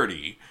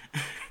 2030,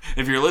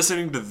 if you're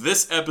listening to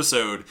this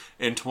episode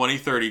in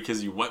 2030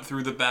 because you went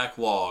through the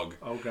backlog,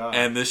 oh god,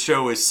 and this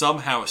show is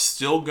somehow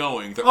still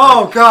going, the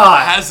oh Earth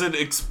god, hasn't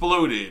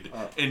exploded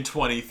in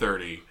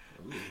 2030.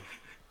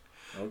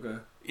 Okay.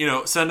 You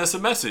know, send us a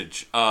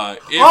message.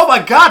 Oh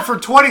my god, for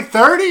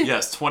 2030?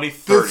 Yes,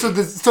 2030. So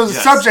the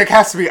subject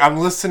has to be, I'm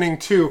listening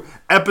to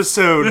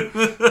episode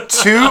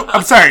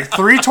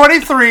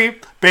 323,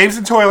 Babes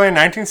in Toyland,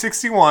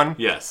 1961.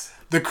 Yes.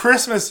 The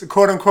Christmas,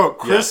 quote-unquote,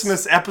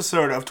 Christmas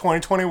episode of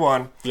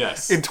 2021.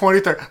 Yes. In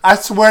 2030. I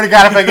swear to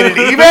God, if I get an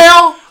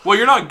email... Well,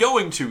 you're not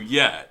going to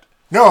yet.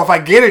 No, if I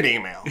get an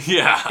email.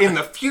 Yeah. In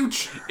the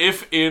future.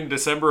 If in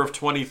December of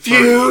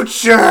 2030.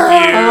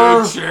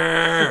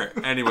 Future!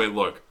 Anyway,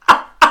 look.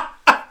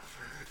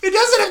 It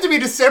doesn't have to be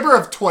December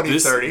of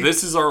 2030.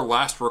 This is our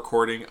last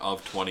recording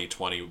of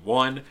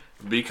 2021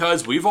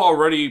 because we've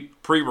already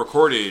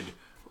pre-recorded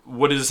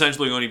what is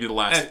essentially going to be the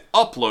last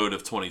upload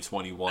of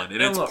 2021.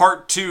 And it's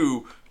part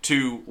 2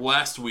 to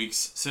last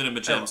week's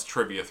Cinema Gems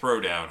Trivia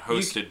Throwdown,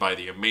 hosted by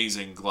the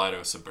amazing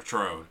GLaDOS and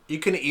Patron. You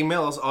can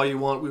email us all you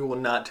want. We will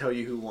not tell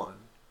you who won.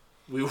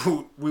 We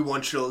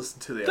want you to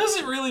listen to the episode. Does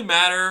it really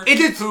matter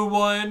who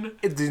won?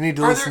 You need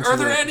to Are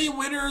there any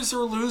winners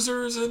or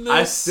losers in this?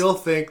 I still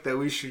think that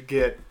we should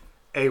get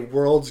a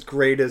world's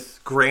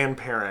greatest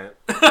grandparent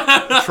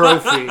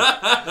trophy.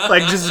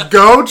 Like, just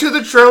go to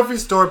the trophy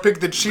store, pick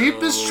the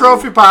cheapest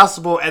trophy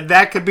possible, and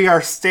that could be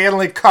our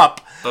Stanley Cup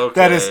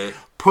that is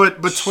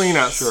put between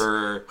us.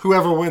 Sure.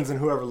 Whoever wins and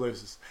whoever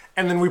loses.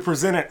 And then we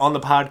present it on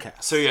the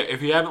podcast. So yeah,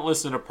 if you haven't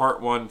listened to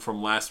part 1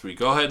 from last week,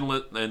 go ahead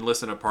and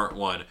listen to part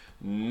 1.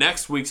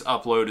 Next week's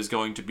upload is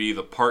going to be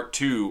the part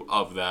 2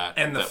 of that.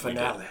 And the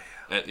finale.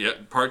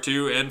 Part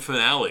 2 and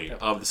finale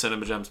of the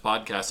Cinema Gems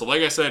podcast. So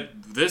like I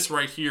said, this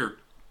right here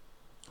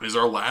is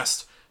our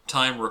last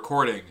time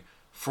recording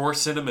for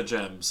Cinema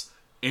Gems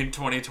in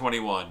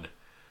 2021.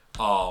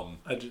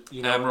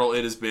 Admiral,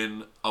 it has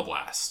been a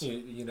blast.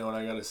 You know what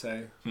I gotta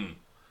say?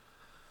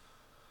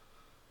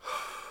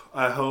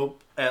 I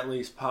hope, at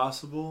least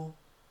possible,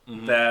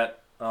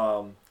 that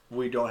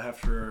we don't have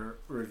to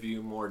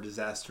review more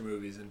disaster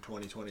movies in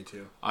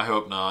 2022. I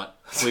hope not.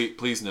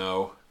 Please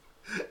no.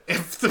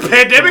 If the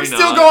pandemic's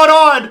still going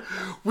on,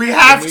 we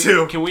have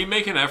to. Can we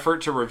make an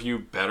effort to review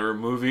better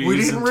movies? We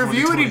didn't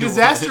review any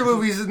disaster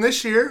movies in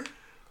this year.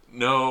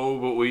 No,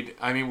 but we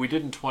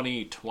did in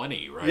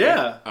 2020, right?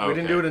 Yeah, we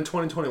didn't do it in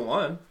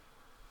 2021.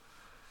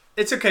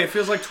 It's okay. It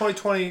feels like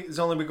 2020 has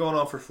only been going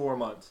on for 4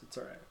 months. It's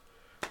all right.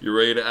 You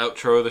ready to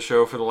outro the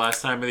show for the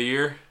last time of the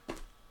year?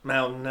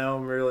 Now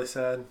I'm really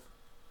sad.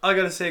 All I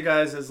gotta say,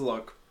 guys, is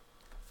look.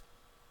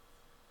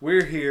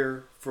 We're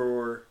here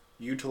for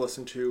you to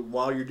listen to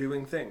while you're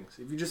doing things.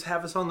 If you just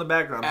have us on the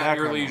background, at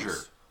your leisure,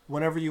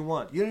 whenever you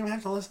want. You don't even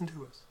have to listen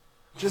to us.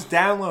 Just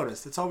download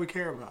us. That's all we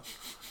care about.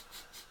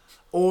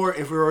 Or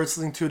if we're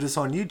listening to this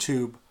on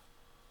YouTube,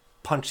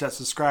 punch that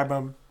subscribe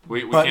button.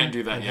 We can't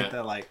do that yet. Hit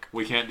that like.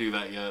 We can't do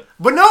that yet.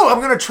 But no,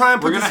 I'm gonna try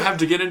and put. We're gonna have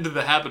to get into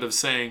the habit of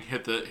saying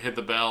hit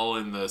the bell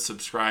and the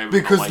subscribe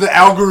because the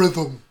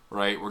algorithm.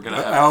 Right, we're gonna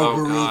have.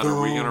 Algorithm. Oh God,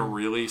 are we gonna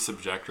really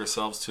subject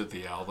ourselves to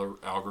the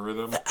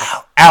algorithm?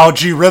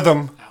 Algae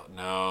rhythm.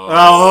 No.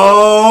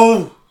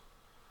 Oh.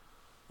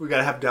 We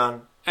gotta have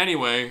done.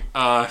 Anyway,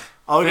 all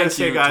we gotta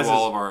say, guys, to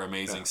all of our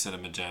amazing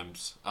Cinema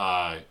Gems,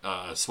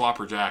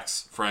 Swapper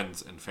Jacks,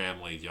 friends and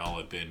family, y'all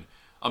have been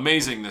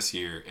amazing this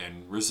year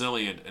and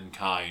resilient and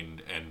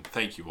kind, and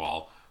thank you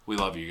all. We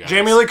love you guys.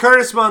 Jamie Lee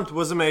Curtis month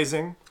was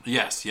amazing.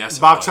 Yes.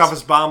 Box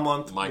office bomb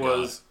month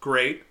was God.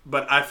 great,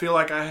 but I feel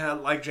like I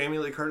had Jamie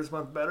Lee Curtis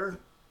month better.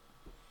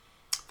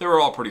 They were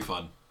all pretty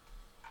fun.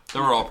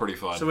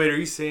 So wait, are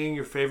you saying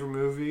your favorite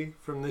movie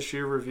from this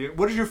year review?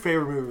 What is your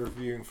favorite movie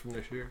reviewing from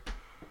this year?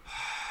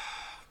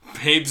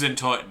 Babes in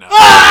Toy. No.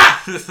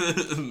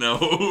 No.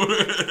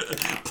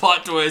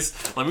 Plot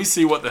twist. Let me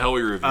see what the hell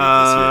we reviewed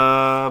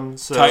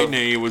this year. Titan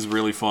A was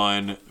really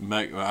fun.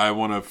 I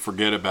want to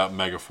forget about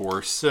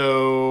Megaforce.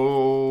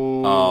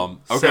 So,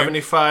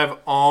 75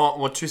 on.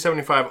 Well,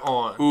 275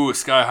 on. Ooh,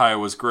 Sky High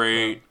was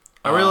great.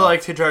 I really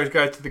liked Hitchhiker's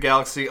Guide to the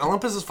Galaxy.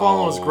 Olympus Has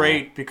Fallen was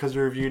great because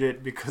we reviewed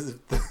it because of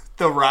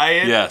the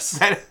riot. Yes.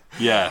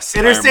 Yes.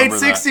 Interstate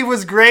 60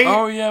 was great.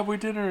 Oh, yeah, we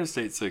did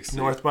Interstate 60.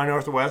 North by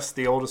Northwest,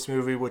 the oldest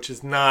movie, which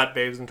is not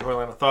Babes in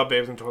Toyland. I thought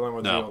Babes in Toyland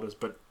was the oldest.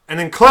 And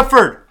then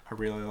Clifford. I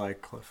really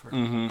like Clifford.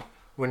 Mm-hmm.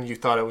 When you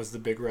thought it was the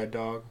big red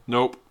dog.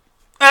 Nope.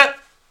 Did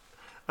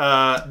a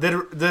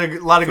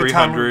lot of good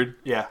time. 300.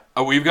 Yeah.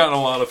 Oh, we've gotten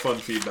a lot of fun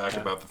feedback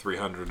about the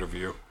 300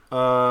 review.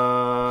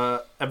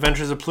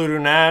 Adventures of Pluto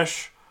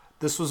Nash.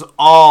 This was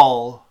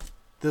all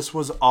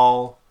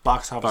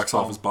box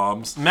office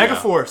bombs.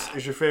 Megaforce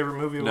is your favorite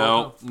movie of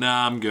all time? No,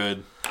 I'm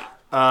good.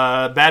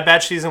 Bad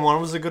Batch Season 1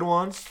 was a good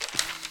one.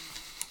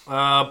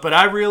 But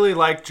I really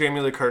liked Jamie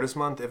Lee Curtis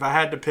month. If I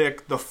had to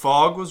pick, The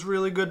Fog was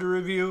really good to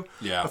review.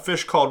 Yeah. A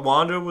Fish Called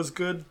Wanda was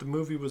good. The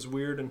movie was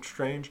weird and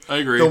strange. I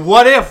agree. The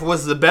What If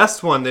was the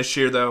best one this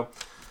year, though.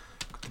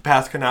 The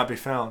Path Could Not Be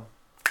Found.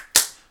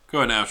 Go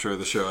ahead and outro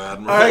the show,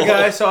 Admiral. All right,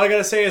 guys. So all I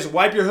gotta say is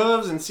wipe your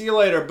hooves and see you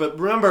later. But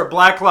remember,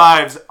 Black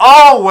lives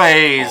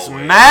always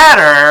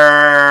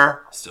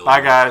matter. Still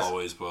Bye, guys.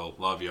 Always will.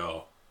 Love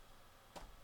y'all.